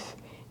underneath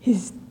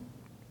is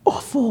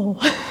awful.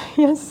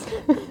 Yes?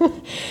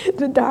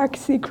 The dark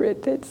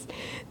secret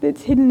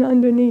that's hidden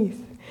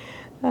underneath.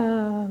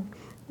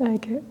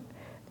 Like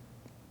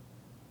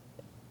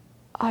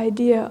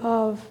idea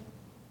of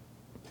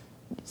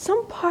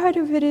some part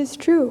of it is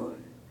true.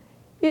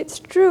 It's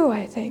true,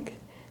 I think.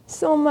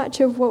 So much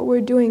of what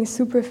we're doing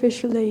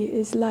superficially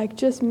is like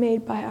just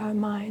made by our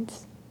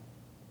minds,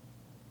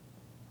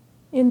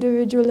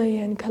 individually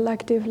and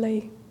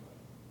collectively.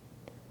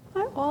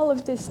 All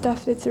of this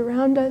stuff that's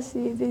around us,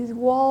 these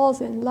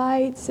walls and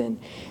lights and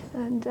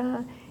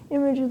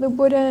image of the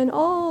Buddha, and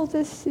all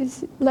this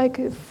is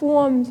like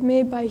forms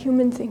made by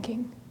human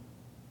thinking.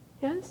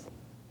 Yes?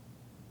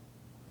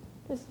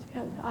 Just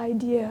have the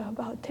idea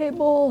about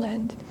table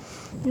and,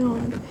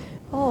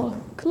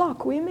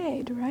 clock we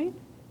made, right?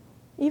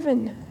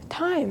 Even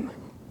time.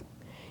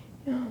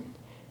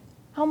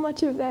 How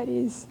much of that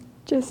is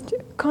just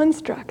a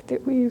construct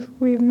that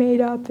we've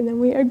made up, and then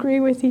we agree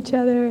with each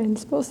other and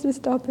supposed to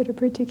stop at a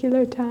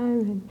particular time,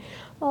 and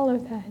all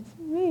of that is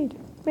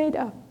made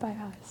up by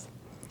us.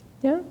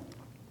 Yeah?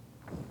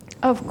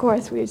 Of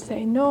course we'd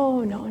say,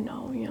 no,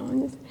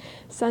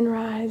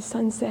 sunrise,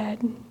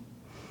 sunset.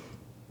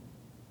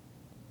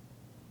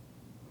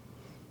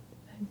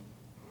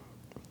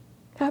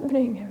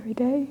 Happening every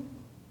day.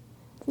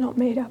 It's not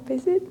made up,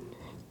 is it?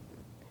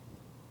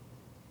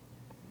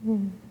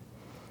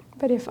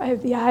 But if I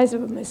have the eyes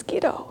of a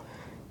mosquito,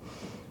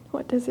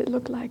 what does it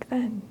look like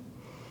then?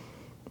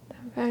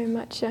 Very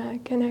much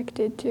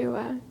connected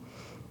to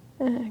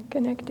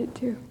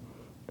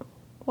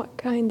what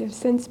kind of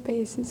sense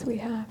bases we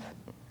have,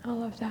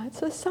 all of that.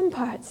 So some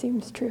part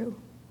seems true.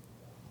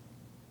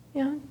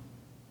 Yeah?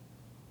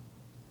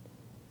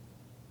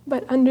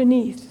 But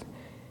underneath,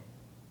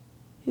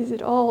 is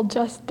it all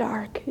just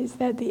dark? Is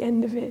that the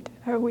end of it?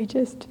 Are we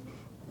just,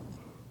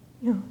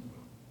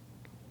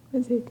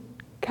 was it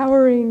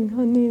cowering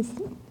on these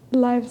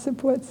life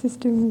support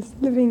systems,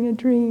 living a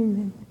dream?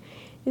 And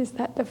is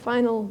that the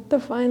final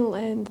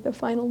end, the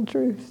final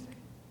truth?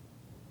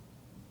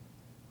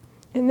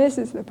 And this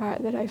is the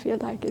part that I feel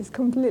like is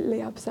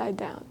completely upside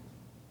down.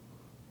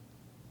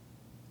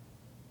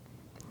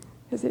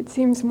 Because it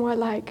seems more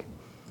like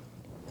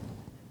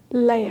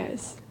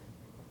layers.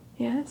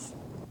 Yes?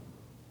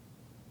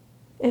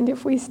 And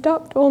if we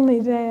stopped only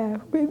there,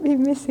 we'd be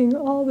missing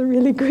all the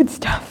really good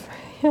stuff.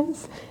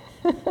 Yes?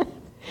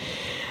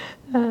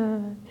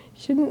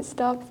 Shouldn't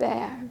stop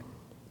there.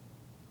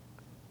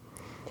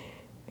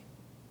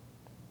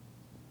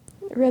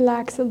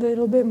 Relax a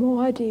little bit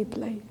more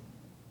deeply.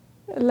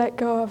 Let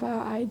go of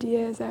our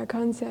ideas, our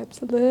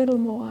concepts a little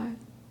more.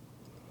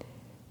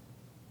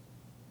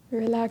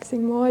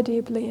 Relaxing more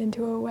deeply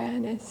into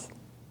awareness.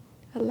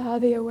 Allow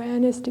the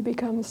awareness to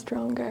become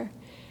stronger,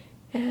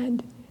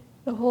 and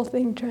the whole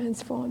thing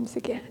transforms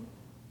again.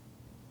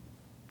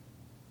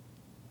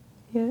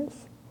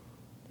 Yes?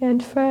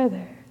 And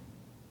further.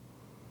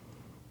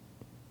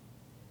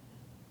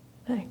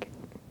 Like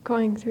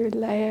going through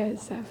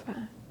layers of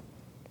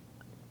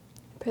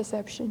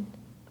perception,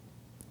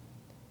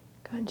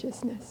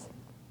 consciousness.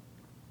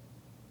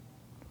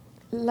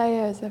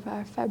 Layers of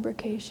our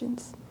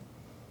fabrications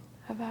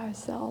of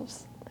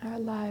ourselves, our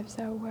lives,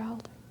 our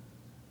world.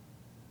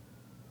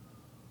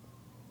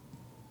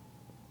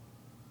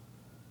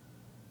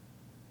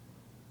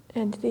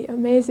 And the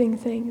amazing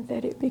thing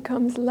that it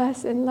becomes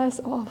less and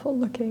less awful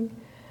looking,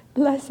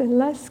 less and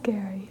less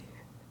scary,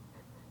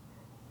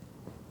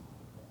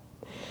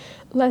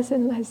 less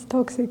and less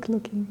toxic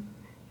looking.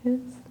 Yes?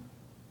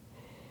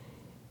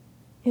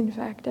 In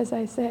fact, as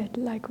I said,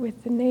 like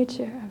with the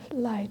nature of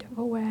light, of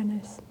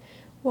awareness,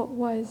 what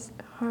was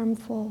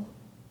harmful,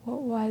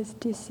 what was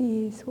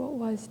disease, what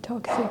was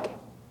toxic,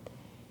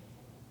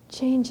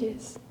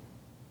 changes.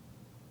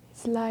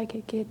 It's like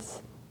it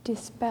gets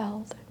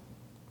dispelled.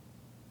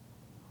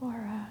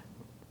 Or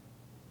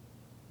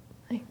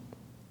like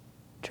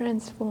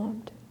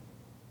transformed,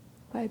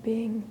 by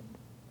being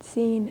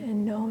seen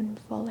and known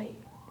fully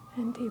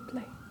and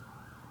deeply.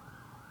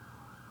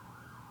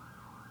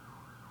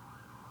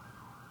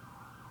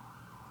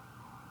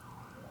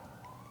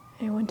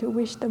 I want to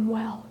wish them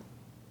well.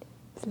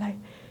 It's like,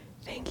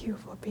 thank you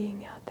for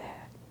being out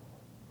there.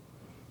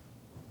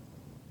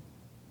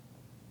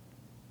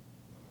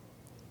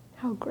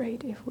 How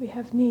great if we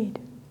have need,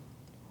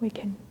 we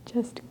can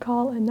just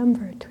call a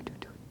number,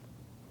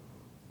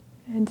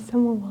 and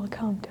someone will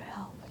come to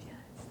help.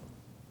 Yes.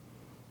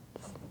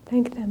 Just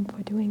thank them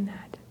for doing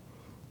that.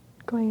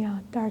 Going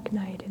out dark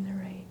night in the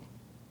rain.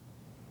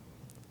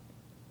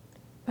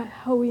 But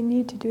how we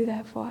need to do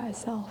that for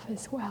ourselves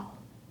as well.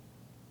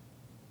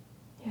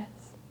 Yes.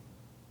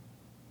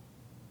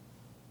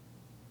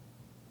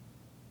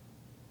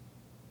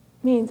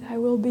 Means I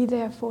will be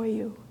there for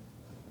you,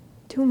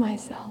 to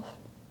myself.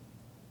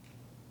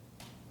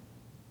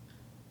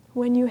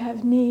 When you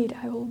have need,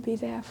 I will be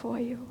there for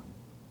you.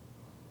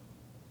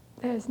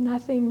 There's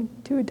nothing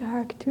too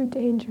dark, too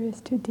dangerous,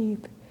 too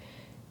deep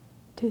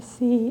to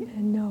see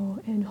and know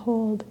and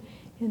hold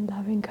in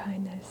loving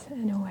kindness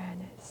and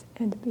awareness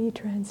and be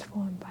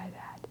transformed by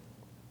that.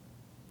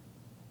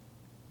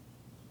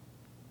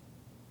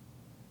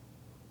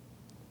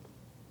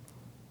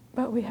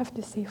 But we have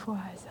to see for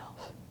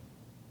ourselves.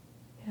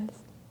 Yes?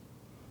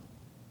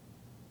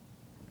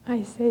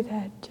 I say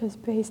that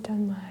just based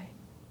on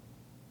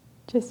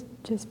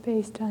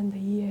the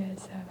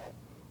years of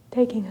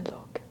taking a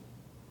look,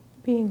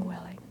 being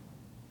willing.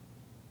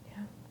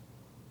 Yeah.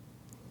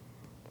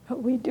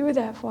 But we do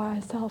that for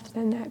ourselves,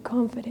 then that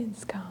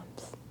confidence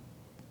comes,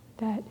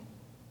 that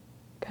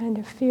kind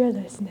of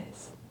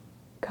fearlessness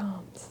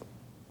comes.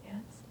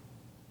 Yes.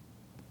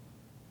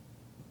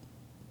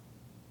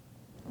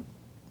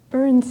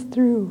 Burns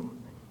through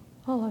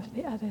all of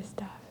the other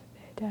stuff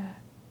that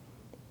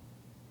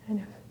kind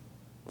of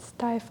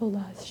stifled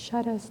us,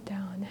 shut us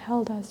down,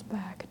 held us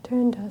back,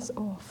 turned us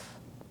off.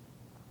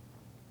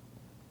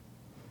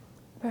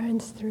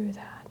 Burns through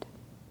that.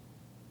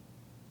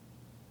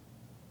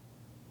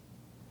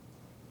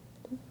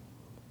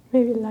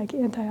 Maybe like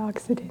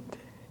antioxidant.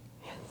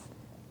 Yes.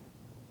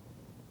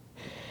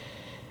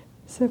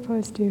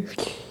 Supposed to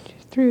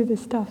through the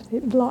stuff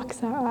that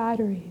blocks our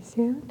arteries,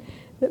 yeah?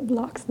 That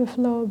blocks the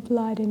flow of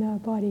blood in our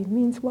body. It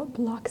means what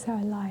blocks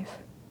our life.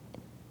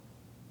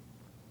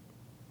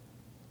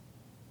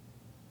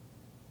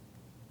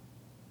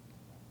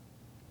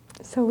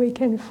 So we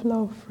can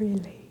flow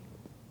freely.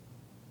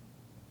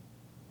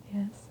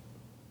 Yes?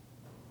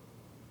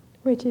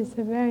 Which is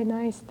a very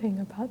nice thing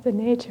about the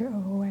nature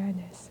of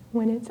awareness.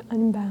 When it's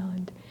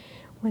unbound,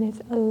 when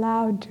it's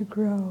allowed to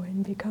grow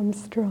and become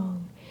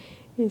strong,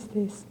 is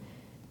this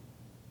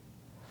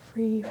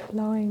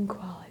free-flowing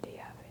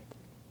quality of it.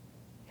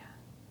 Yeah.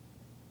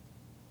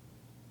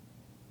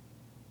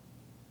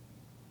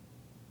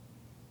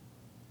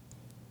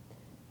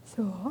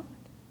 So,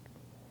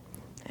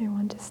 I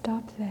want to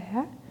stop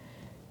there.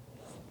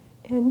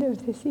 End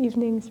of this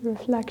evening's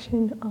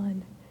reflection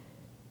on,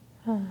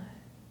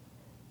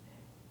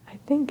 I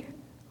think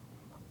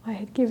I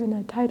had given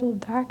a title,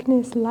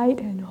 Darkness, Light,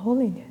 and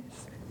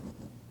Holiness.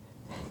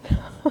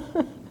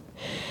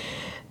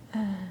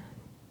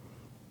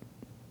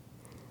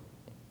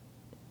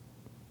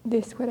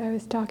 This, what I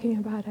was talking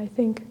about, I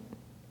think,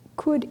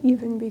 could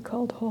even be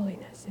called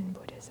holiness in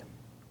Buddhism.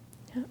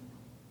 Yeah.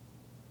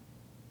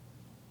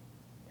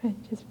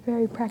 And just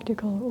very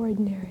practical,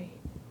 ordinary,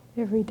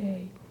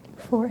 everyday,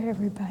 for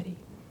everybody.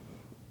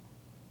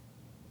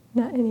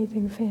 Not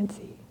anything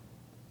fancy.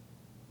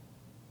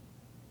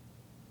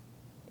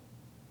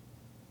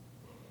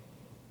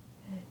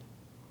 And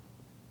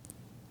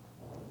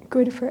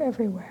good for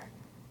everywhere.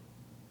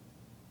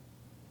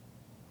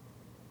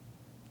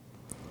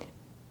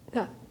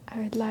 So, I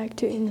would like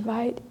to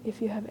invite,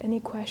 if you have any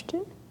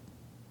question.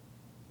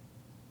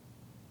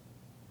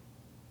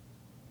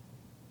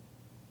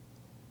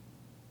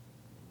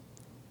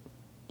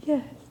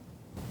 Yes.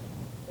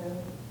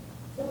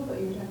 Some of what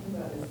you were talking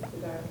about is the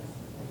darkness.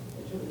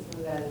 Attribute some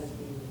of that is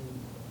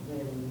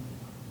when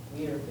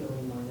we are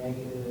feeling more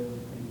negative,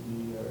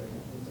 cranky, or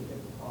things are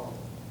difficult.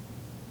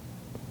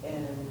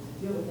 And to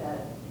deal with that,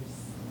 you're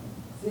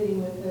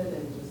sitting with it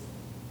and just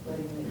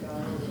letting it go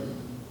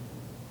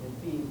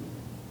and being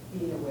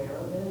aware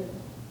of it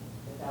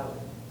without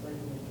letting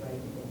it drag you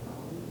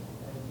down.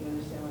 Do you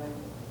understand what I'm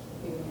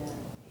getting at?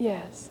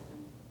 Yes.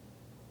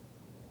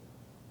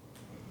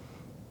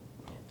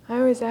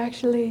 I was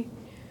actually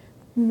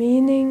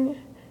meaning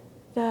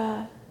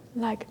the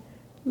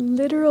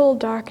literal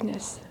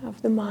darkness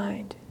of the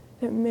mind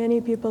that many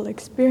people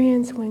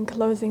experience when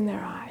closing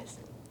their eyes,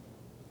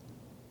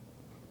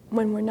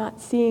 when we're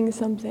not seeing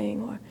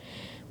something, or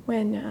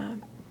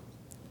when,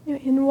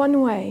 in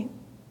one way,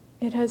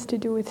 it has to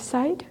do with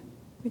sight.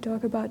 We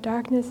talk about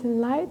darkness and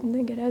light, and I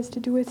think it has to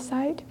do with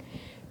sight,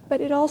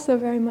 but it also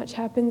very much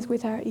happens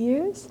with our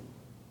ears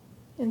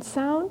and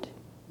sound.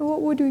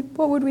 What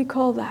would we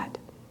call that?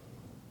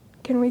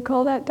 Can we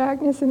call that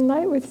darkness and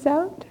light with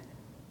sound?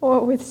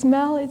 Or with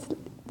smell? It's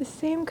the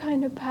same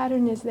kind of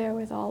pattern is there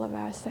with all of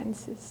our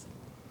senses.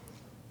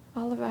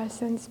 all of our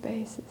sense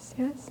bases,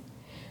 yes?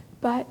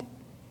 But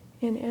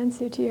in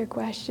answer to your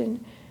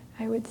question,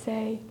 I would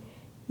say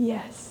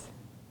yes.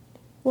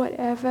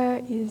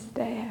 Whatever is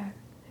there,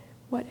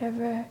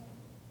 whatever,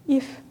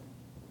 if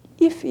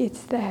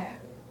it's there,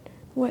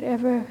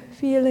 whatever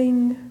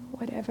feeling,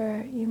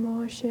 whatever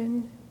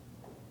emotion,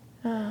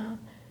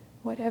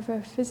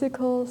 whatever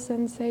physical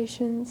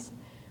sensations,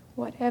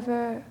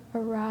 whatever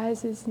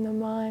arises in the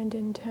mind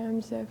in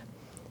terms of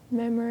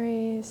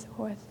memories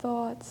or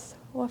thoughts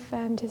or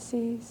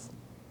fantasies,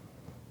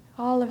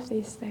 all of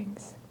these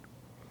things.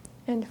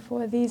 And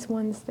for these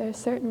ones, there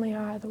certainly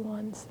are the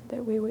ones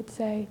that we would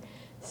say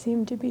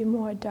seem to be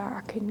more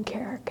dark in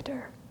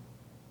character.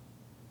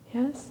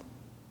 Yes?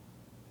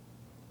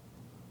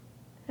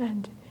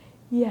 And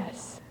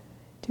yes,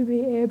 to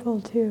be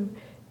able to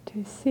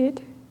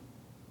sit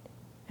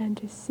and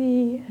to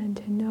see and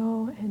to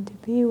know and to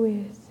be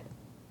with.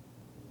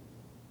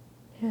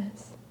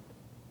 Yes.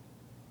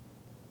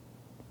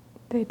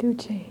 They do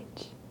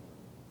change.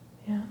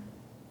 Yeah.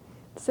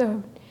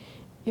 So,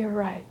 you're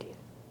right.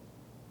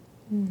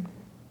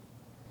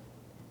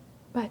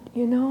 But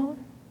you know,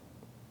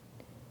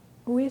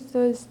 with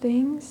those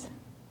things,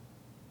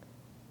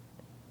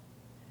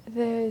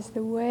 there's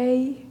the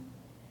way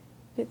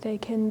that they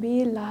can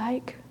be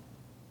like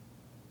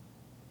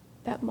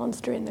that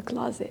monster in the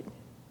closet.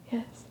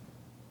 Yes.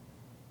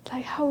 It's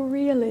like, how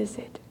real is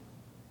it?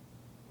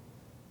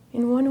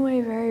 In one way,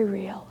 very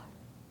real.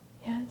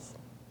 Yes.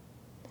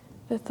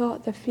 The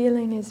thought, the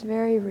feeling is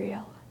very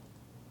real.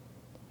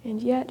 And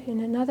yet,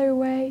 in another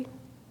way,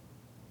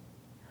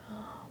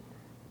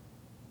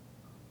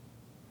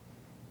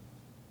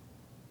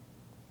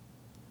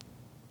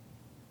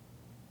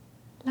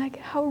 like,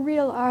 how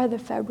real are the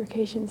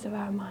fabrications of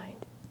our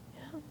mind?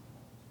 Yeah?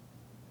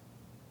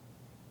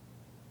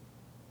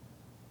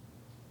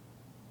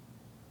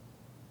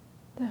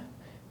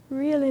 The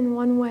real in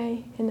one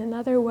way, in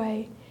another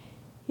way,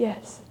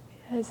 yes,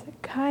 it has a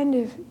kind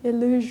of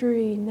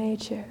illusory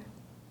nature.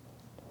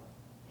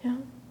 Yeah?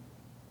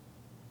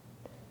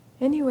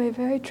 Anyway,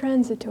 very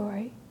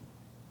transitory.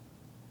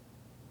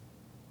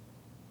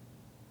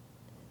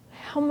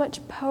 How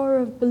much power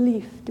of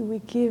belief do we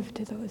give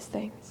to those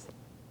things?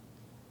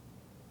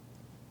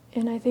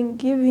 And I think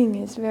giving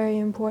is very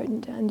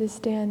important to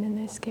understand in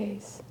this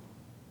case.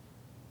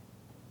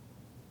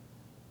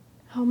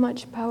 How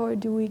much power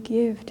do we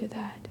give to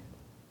that?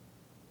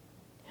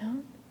 Yeah?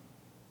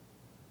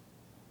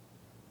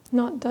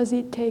 Not does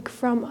it take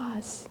from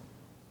us,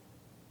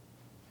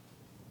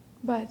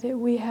 but that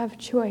we have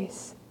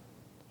choice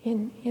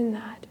in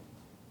that.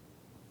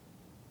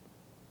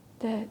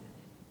 That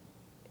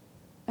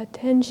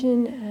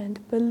attention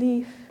and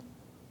belief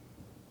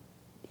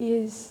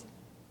is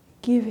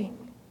giving.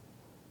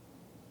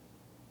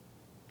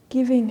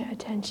 Giving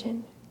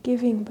attention,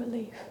 giving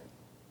belief.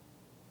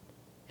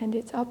 And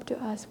it's up to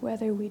us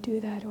whether we do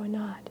that or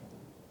not.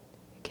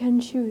 We can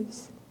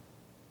choose.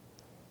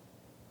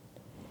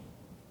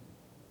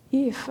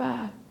 If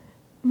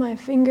my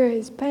finger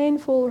is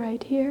painful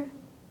right here,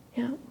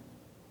 yeah,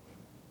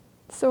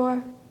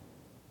 sore,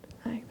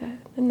 like that,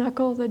 the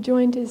knuckle, the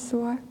joint is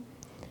sore,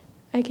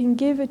 I can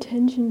give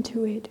attention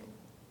to it.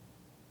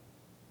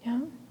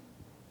 Yeah?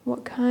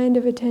 What kind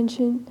of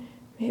attention?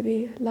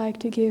 Maybe like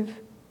to give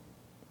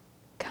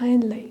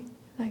kindly,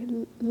 like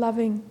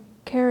loving,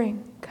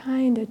 caring,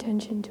 kind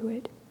attention to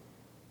it.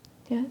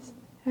 Yes?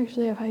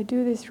 Actually, if I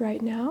do this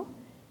right now,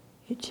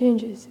 it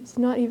changes. It's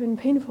not even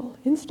painful,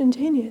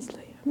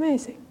 instantaneously.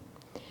 Amazing.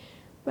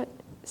 But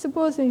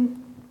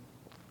supposing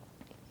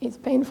it's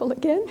painful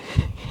again,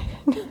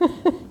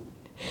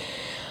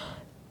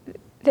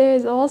 there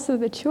is also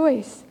the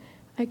choice.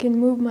 I can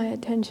move my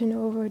attention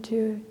over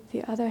to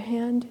the other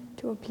hand,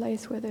 to a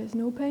place where there's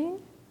no pain.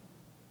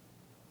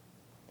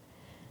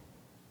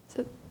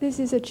 So this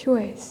is a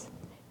choice.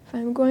 If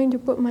I'm going to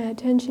put my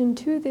attention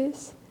to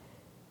this,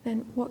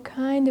 then what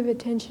kind of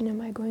attention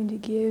am I going to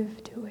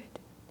give to it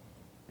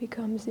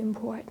becomes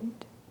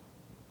important.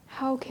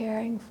 How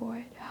caring for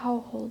it,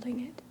 how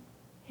holding it,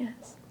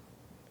 yes,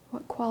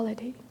 what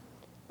quality.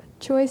 But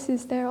choice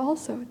is there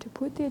also to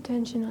put the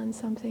attention on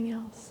something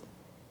else.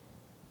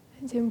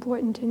 It's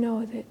important to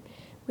know that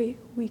we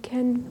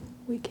can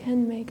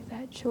make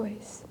that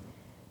choice.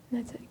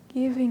 And that's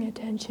giving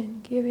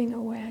attention, giving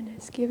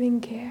awareness,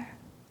 giving care.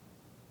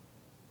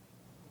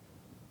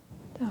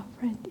 Oh,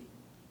 friend,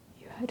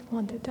 you had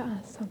wanted to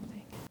ask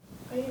something.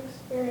 I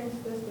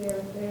experienced this the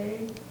other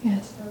day.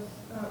 Yes. I was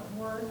at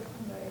work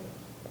and I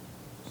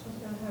was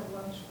going to have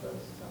lunch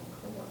with some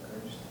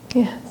coworkers.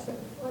 Yes. But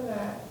before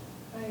that,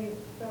 I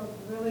felt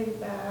really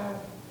bad,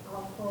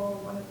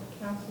 awful, wanted to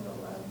cancel the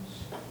lunch.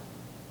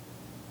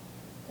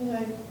 And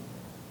I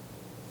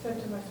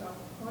said to myself,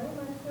 why am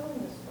I feeling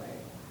this way?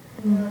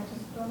 I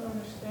just don't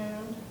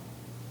understand.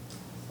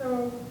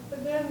 So,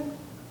 but then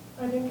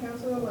I didn't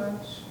cancel the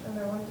lunch, and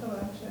I went to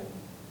lunch, and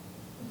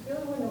the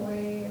feeling went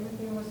away,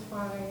 everything was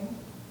fine.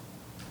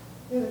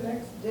 Then the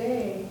next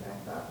day,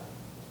 I thought,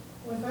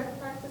 was I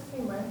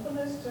practicing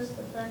mindfulness, just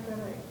the fact that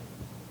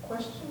I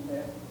questioned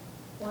it?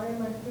 Why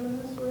am I feeling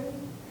this way?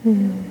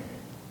 Is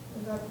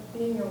that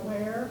being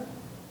aware,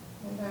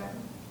 and that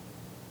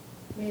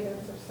made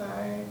it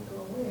subside,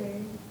 go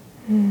away.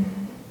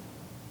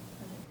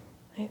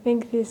 I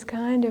think this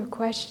kind of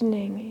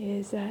questioning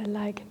is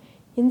like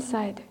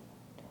inside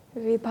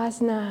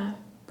vipassana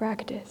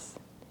practice.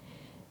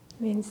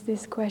 It means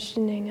this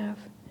questioning of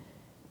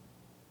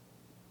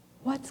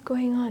what's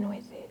going on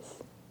with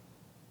this?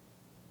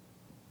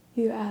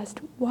 You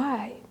asked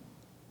why,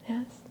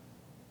 yes?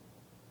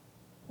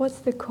 What's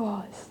the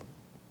cause?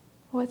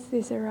 What's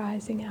this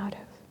arising out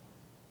of?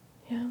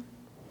 Yeah?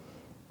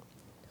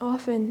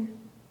 Often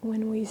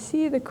when we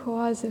see the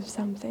cause of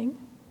something,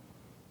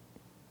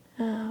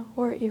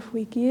 or if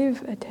we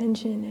give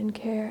attention and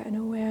care and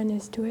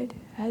awareness to it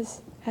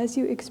as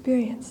you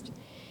experienced,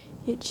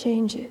 it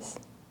changes.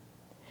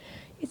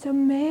 It's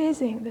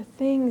amazing the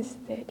things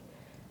that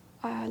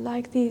are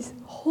like these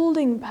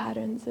holding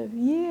patterns of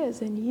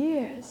years and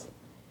years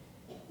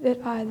that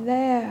are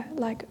there,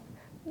 like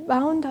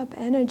bound up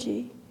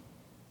energy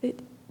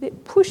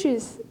that push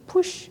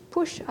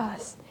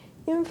us,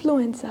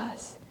 influence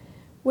us,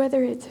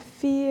 whether it's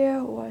fear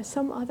or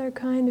some other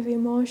kind of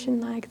emotion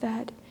like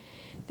that,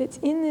 that's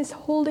in this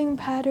holding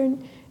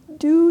pattern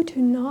due to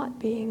not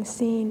being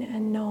seen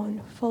and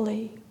known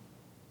fully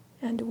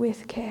and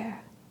with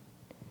care.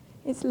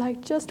 It's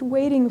like just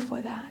waiting for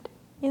that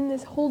in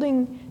this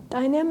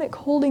dynamic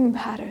holding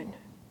pattern.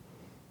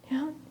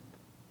 Yeah?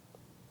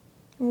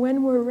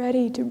 When we're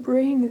ready to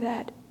bring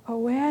that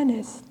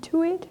awareness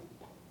to it,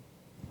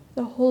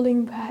 the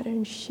holding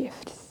pattern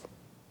shifts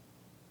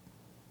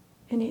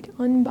and it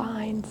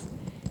unbinds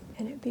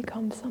and it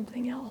becomes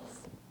something else.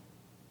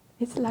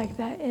 It's like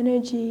that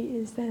energy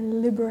is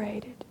then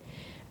liberated.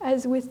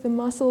 As with the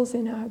muscles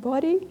in our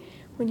body,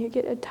 when you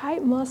get a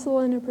tight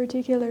muscle in a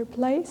particular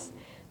place,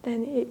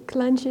 then it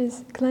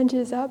clenches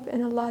up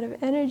and a lot of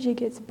energy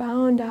gets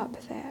bound up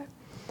there.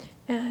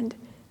 And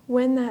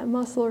when that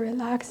muscle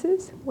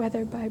relaxes,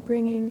 whether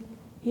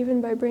even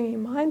by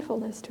bringing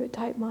mindfulness to a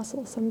tight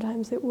muscle,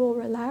 sometimes it will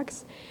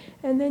relax,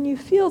 and then you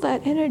feel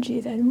that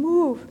energy then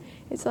move.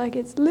 It's like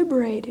it's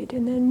liberated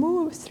and then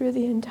moves through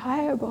the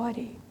entire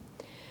body.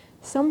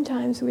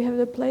 Sometimes we have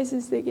the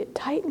places that get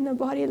tight in the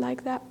body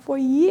like that for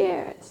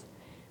years,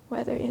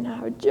 whether in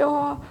our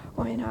jaw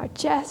or in our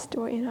chest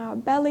or in our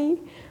belly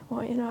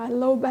or in our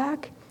low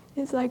back.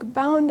 It's like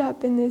bound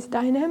up in this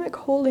dynamic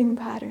holding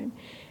pattern.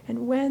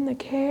 And when the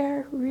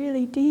care,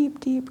 really deep,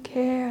 deep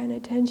care and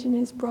attention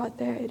is brought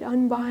there, it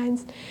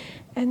unbinds.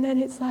 And then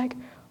it's like,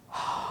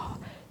 oh,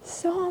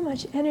 so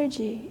much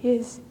energy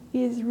is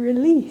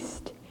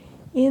released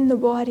in the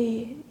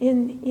body,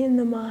 in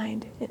the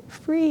mind,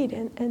 freed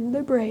and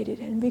liberated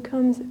and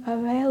becomes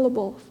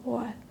available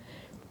for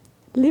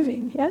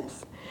living,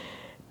 yes?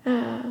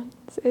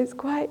 So it's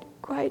quite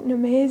an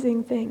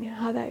amazing thing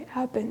how that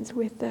happens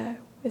with the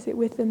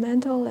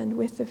mental and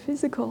with the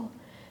physical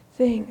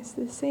things,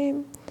 the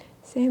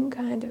same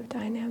kind of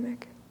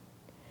dynamic.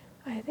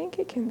 I think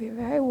it can be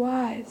very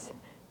wise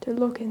to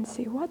look and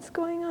see what's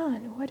going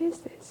on, what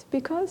is this?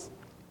 Because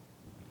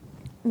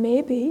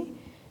maybe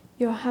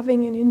you're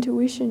having an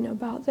intuition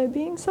about there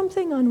being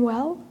something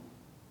unwell.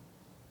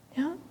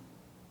 Yeah?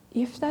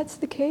 If that's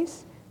the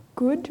case,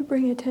 good to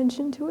bring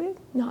attention to it,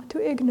 not to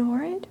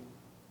ignore it.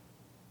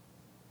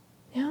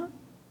 Yeah?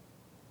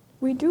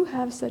 We do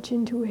have such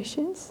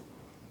intuitions,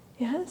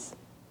 yes?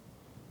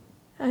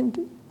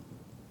 And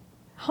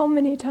how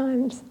many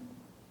times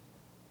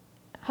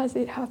has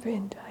it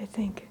happened, I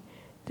think,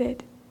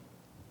 that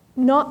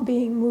not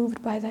being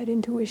moved by that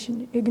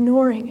intuition,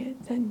 ignoring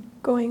it, then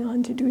going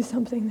on to do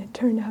something that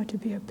turned out to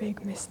be a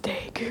big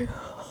mistake.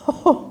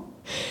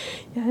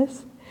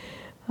 Yes?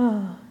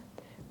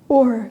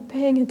 Or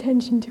paying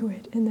attention to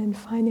it and then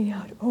finding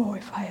out, oh,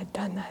 if I had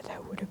done that,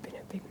 that would have been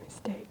a big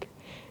mistake.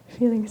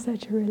 Feeling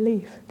such a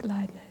relief,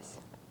 gladness.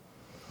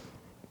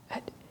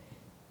 But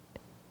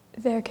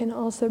there can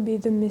also be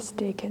the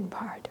mistaken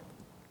part.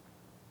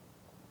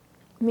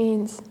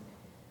 Means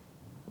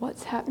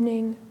what's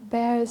happening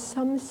bears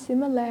some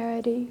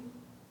similarity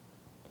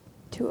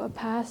to a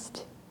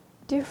past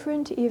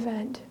different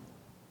event,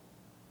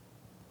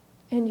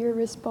 and you're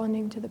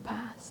responding to the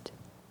past.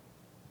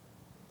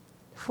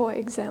 For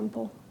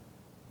example,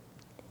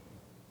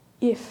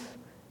 if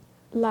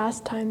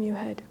last time you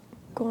had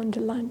gone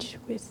to lunch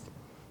with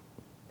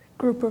a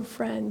group of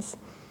friends,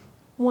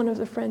 one of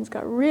the friends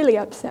got really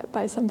upset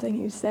by something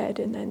you said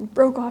and then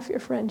broke off your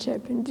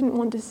friendship and didn't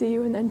want to see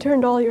you and then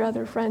turned all your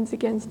other friends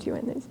against you,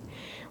 and this,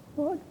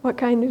 what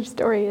kind of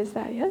story is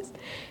that, yes?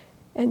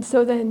 And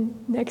so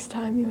then next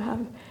time you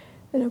have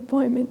an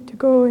appointment to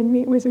go and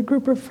meet with a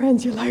group of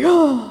friends, you're like,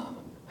 oh,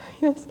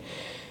 yes.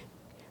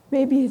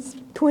 Maybe it's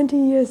 20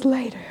 years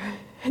later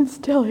and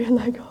still you're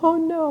like, oh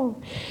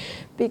no,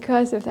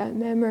 because of that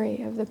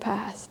memory of the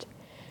past.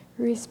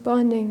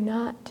 Responding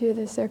not to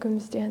the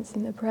circumstance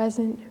in the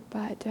present,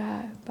 but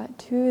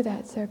to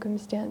that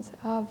circumstance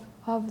of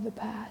the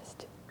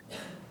past.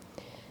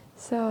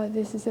 So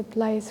this is a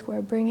place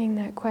where bringing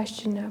that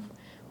question of,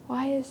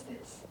 why is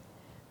this?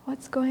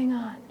 What's going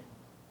on?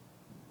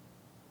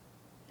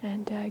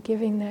 and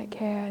giving that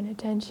care and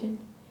attention.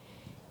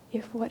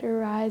 If what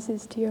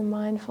arises to your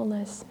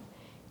mindfulness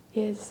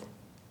is,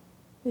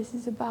 this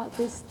is about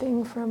this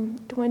thing from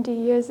 20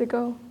 years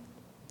ago,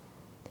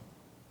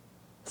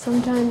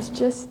 sometimes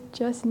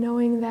just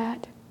knowing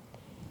that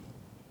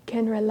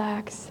can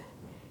relax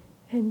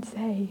and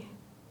say,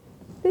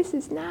 this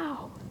is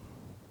now.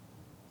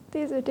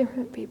 These are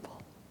different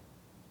people.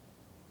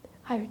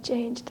 I've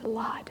changed a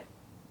lot.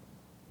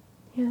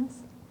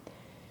 Yes?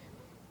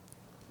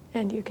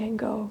 And you can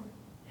go,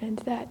 and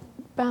that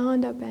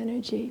bound up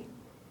energy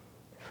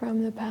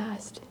from the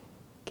past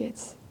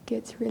gets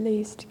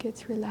released,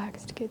 gets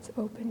relaxed, gets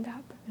opened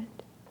up.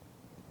 And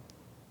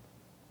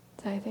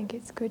so I think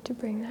it's good to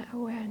bring that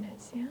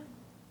awareness, yeah?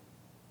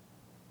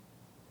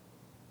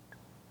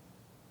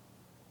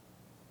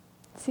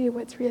 See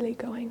what's really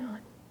going on.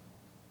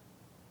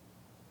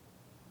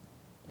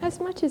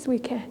 As much as we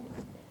can.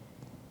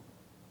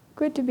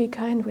 Good to be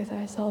kind with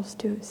ourselves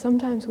too.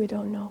 Sometimes we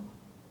don't know.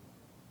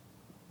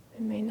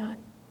 We may not.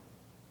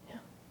 Yeah.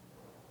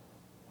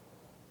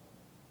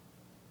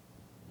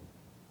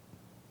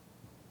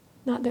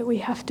 Not that we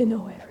have to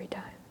know every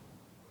time,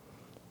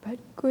 but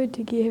good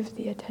to give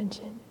the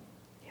attention,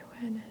 the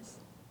awareness.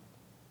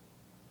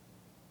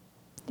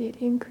 It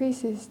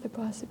increases the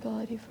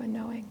possibility for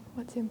knowing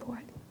what's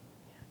important.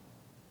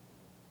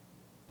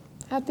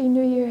 Happy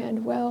New Year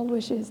and well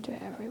wishes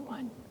to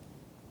everyone.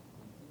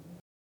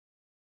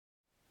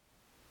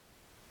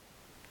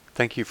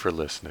 Thank you for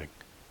listening.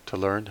 To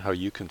learn how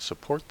you can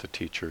support the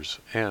teachers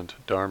and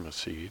Dharma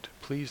Seed,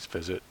 please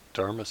visit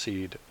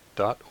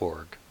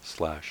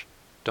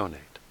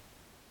dharmaseed.org/donate.